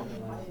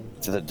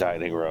to the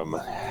dining room.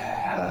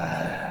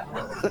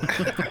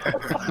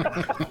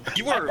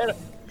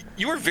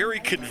 You were very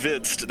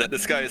convinced that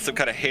this guy is some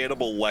kind of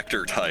Hannibal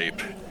Lecter type.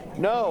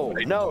 No,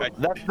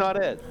 that's not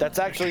it. That's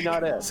actually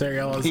not it.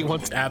 Serial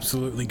is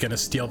absolutely going to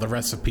steal the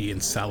recipe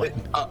and sell it.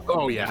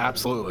 Oh yeah,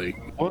 absolutely.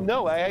 Well,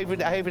 no, I even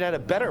had a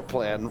better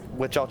plan,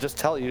 which I'll just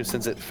tell you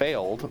since it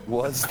failed,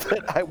 was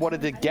that I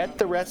wanted to get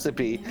the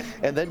recipe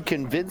and then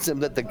convince him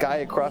that the guy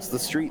across the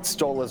street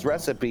stole his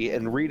recipe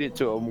and read it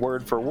to him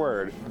word for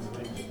word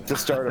to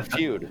start a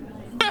feud.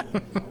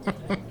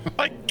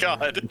 My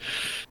God.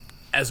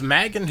 As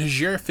Mag and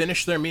Tajir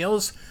finish their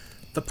meals,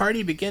 The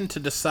party begin to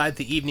decide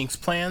the evening's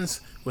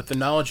plans with the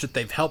knowledge that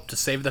they've helped to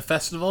save the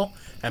festival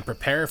and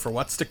prepare for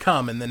what's to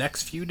come in the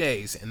next few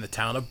days in the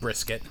town of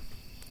Brisket.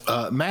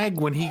 Mag,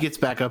 when he gets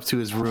back up to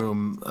his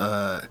room,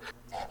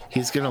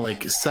 he's gonna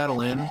like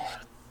settle in,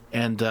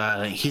 and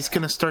he's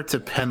gonna start to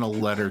pen a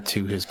letter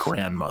to his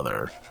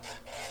grandmother.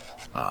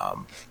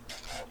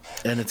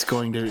 And it's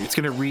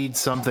gonna read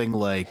something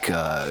like,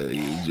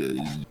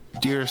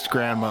 "Dearest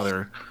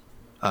grandmother,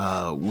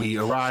 we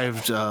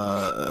arrived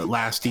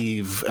last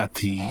eve at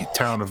the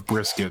town of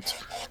Brisket,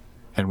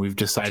 and we've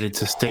decided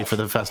to stay for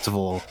the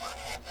festival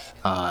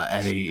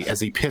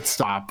as a pit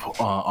stop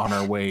on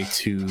our way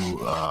to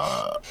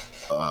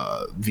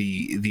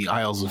the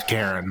Isles of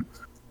Karen.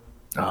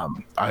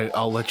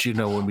 I'll let you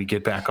know when we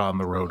get back on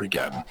the road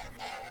again.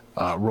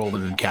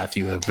 Roland and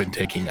Kathy have been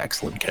taking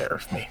excellent care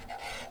of me."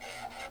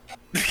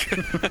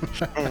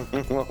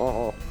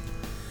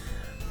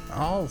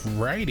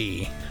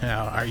 Alrighty.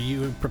 Now, are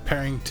you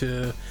preparing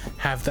to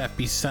have that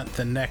be sent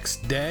the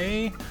next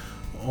day?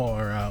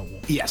 Or,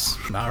 Yes.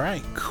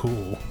 Alright,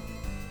 cool.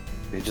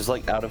 Just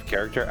like out of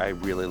character, I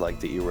really like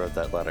that you wrote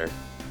that letter.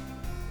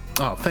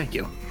 Oh, thank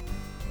you.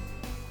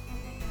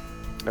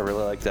 I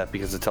really like that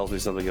because it tells me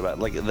something about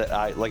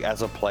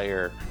as a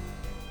player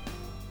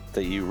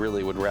that you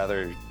really would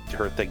rather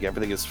her think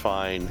everything is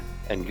fine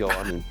and go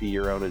on and be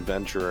your own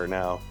adventurer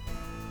now.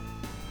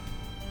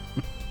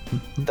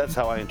 That's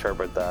how I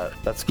interpret that.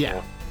 That's cool.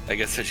 Yeah. I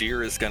guess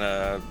Hajir is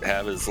gonna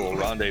have his little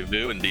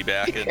rendezvous and be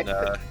back in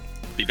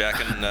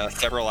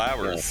several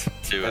hours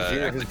to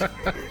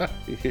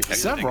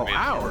Several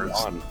hours.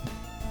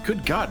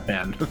 Good God,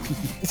 man.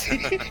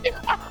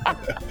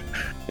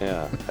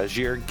 Yeah,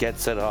 Hajir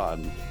gets it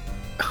on.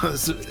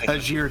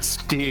 Hajir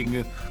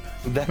Sting.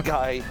 That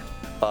guy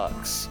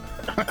fucks.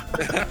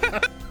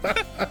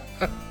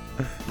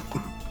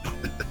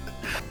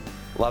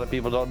 A lot of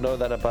people don't know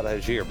that about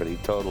Hajir, but he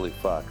totally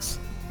fucks.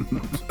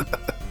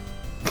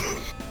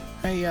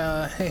 Hey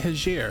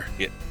Hajir.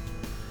 Yeah.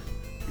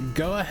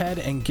 Go ahead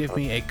and give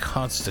me a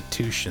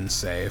Constitution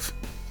save.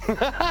 Wait,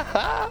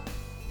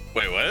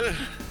 what?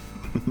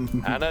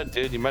 I know,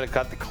 dude. You might have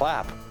caught the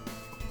clap.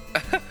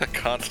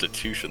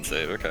 Constitution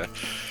save. Okay.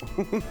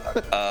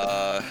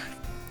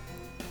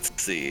 Let's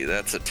see.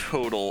 That's a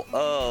total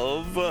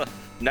of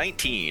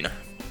 19.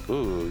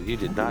 Ooh, you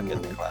did not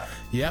get the clap.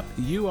 Yep,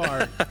 you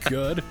are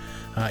good.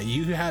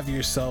 You have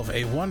yourself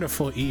a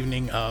wonderful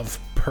evening of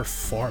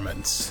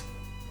performance.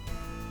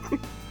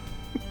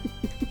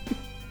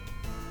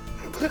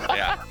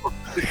 Yeah.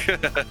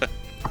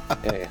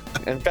 Hey,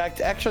 in fact,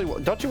 actually,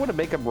 don't you want to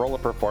make him roll a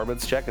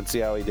performance check and see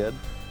how he did?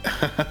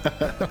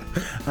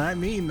 I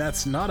mean,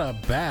 that's not a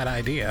bad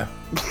idea.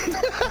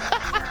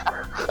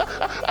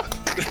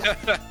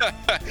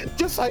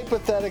 Just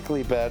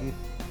hypothetically, Ben,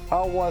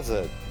 how was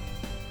it?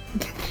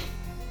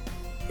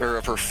 Or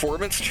a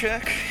performance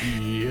check?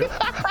 Yep.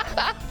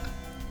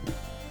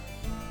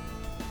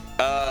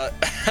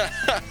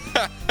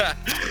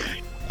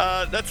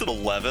 That's an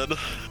 11.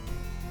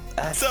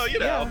 So, you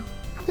know.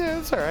 Yeah,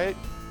 it's all right.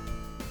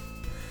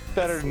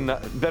 Better than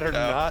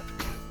not.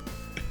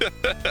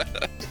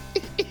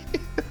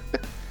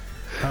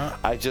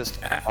 I just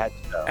had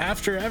to know.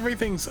 After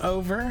everything's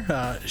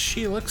over,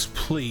 she looks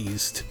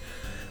pleased.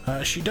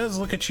 She does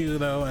look at you,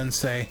 though, and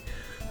say,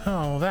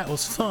 "Oh, that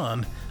was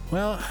fun.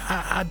 Well,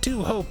 I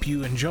do hope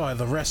you enjoy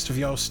the rest of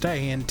your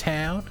stay in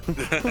town."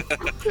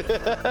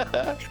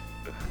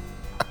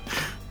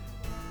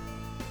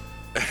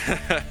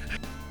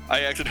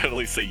 I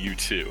accidentally say you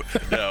too.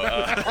 No.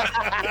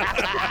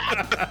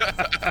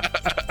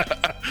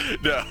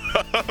 No.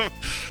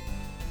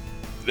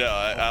 No.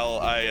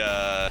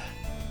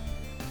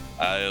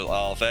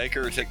 I'll thank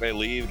her, take my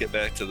leave, get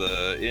back to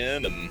the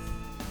inn, and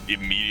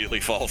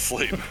immediately fall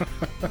asleep.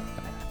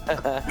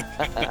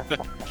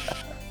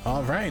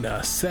 All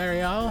right,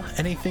 Serial,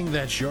 anything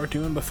that you're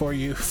doing before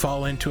you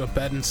fall into a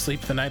bed and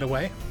sleep the night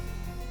away?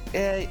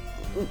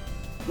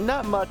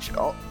 Not much.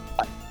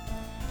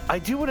 I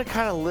do want to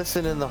kind of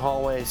listen in the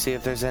hallway, see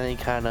if there's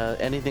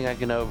anything I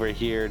can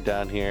overhear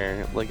down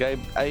here. Like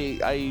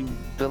I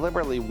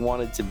deliberately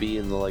wanted to be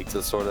in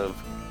the sort of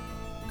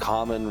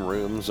common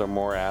rooms or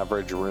more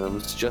average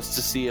rooms, just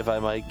to see if I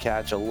might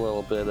catch a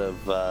little bit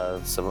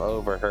of some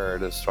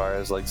overheard as far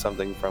as like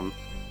something from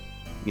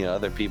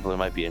other people who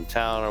might be in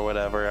town or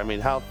whatever. I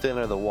mean, how thin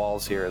are the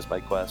walls here is my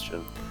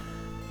question.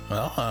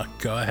 Well,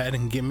 go ahead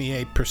and give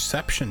me a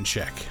perception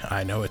check.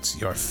 I know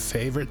it's your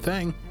favorite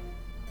thing.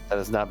 That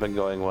has not been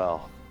going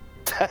well.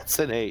 That's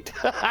an 8.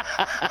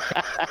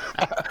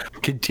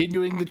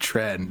 Continuing the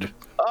trend.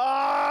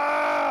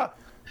 Ah!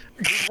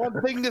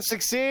 One thing to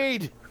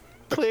succeed,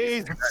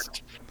 please.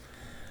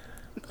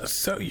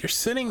 So you're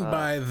sitting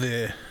by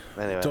the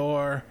Anyway.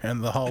 door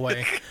and the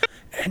hallway,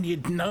 and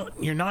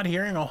you're not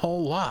hearing a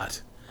whole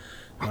lot.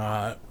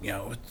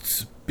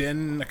 It's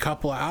been a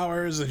couple of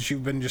hours as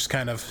you've been just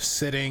kind of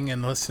sitting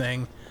and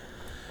listening.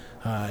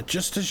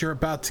 Just as you're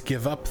about to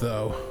give up,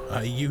 though,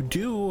 you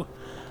do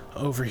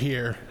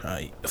overhear,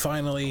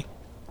 finally,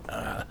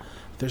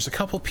 there's a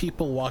couple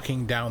people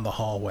walking down the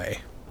hallway.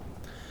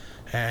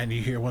 And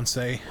you hear one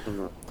say,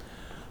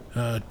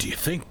 do you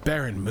think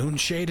Baron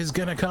Moonshade is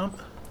gonna come?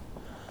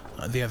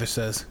 The other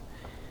says,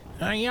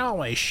 he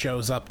always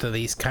shows up to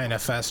these kind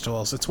of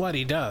festivals. It's what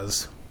he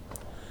does.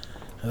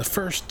 The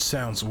first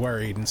sounds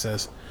worried and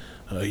says,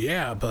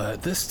 yeah,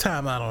 but this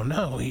time I don't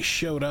know. He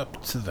showed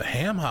up to the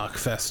Hamhock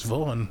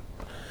Festival and,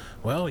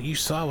 well, you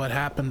saw what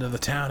happened to the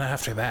town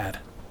after that.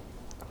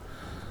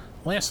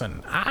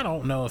 Listen, I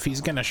don't know if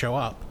he's gonna show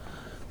up,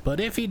 but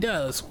if he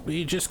does,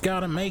 we just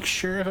gotta make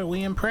sure that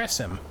we impress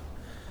him.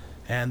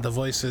 And the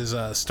voices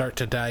start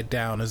to die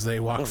down as they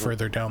walk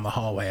further down the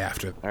hallway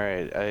after. All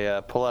right,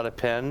 I pull out a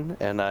pen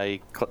and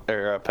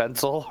or a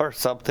pencil or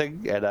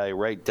something, and I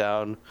write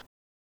down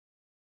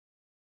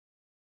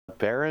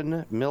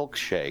Baron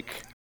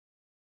Milkshake.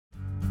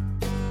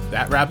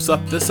 That wraps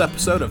up this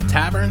episode of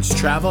Taverns,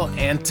 Travel,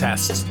 and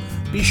Tests.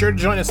 Be sure to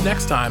join us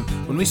next time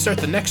when we start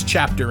the next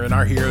chapter in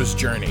our hero's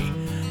journey.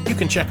 You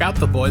can check out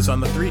the boys on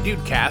the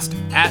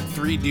 3Dudecast at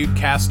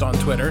 3Dudecast on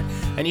Twitter,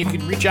 and you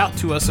can reach out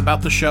to us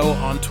about the show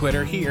on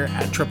Twitter here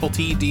at Triple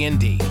T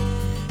D&D.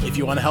 If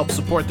you want to help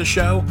support the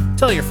show,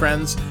 tell your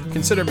friends,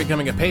 consider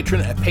becoming a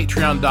patron at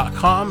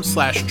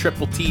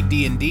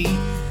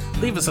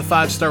patreon.com/TripleTDND, leave us a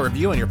 5-star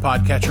review on your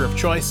podcatcher of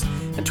choice,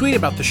 and tweet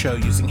about the show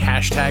using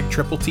hashtag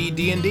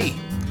TripleTDND.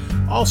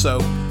 Also,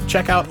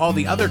 check out all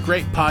the other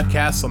great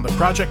podcasts on the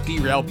Project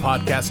Derailed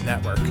Podcast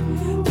Network.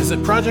 Visit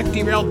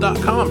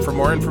ProjectDerailed.com for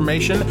more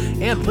information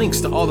and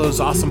links to all those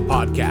awesome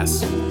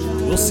podcasts.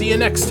 We'll see you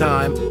next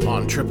time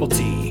on Triple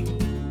T.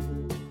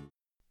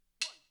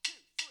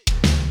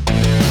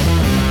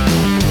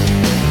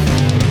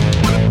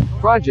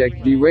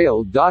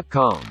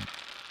 ProjectDerailed.com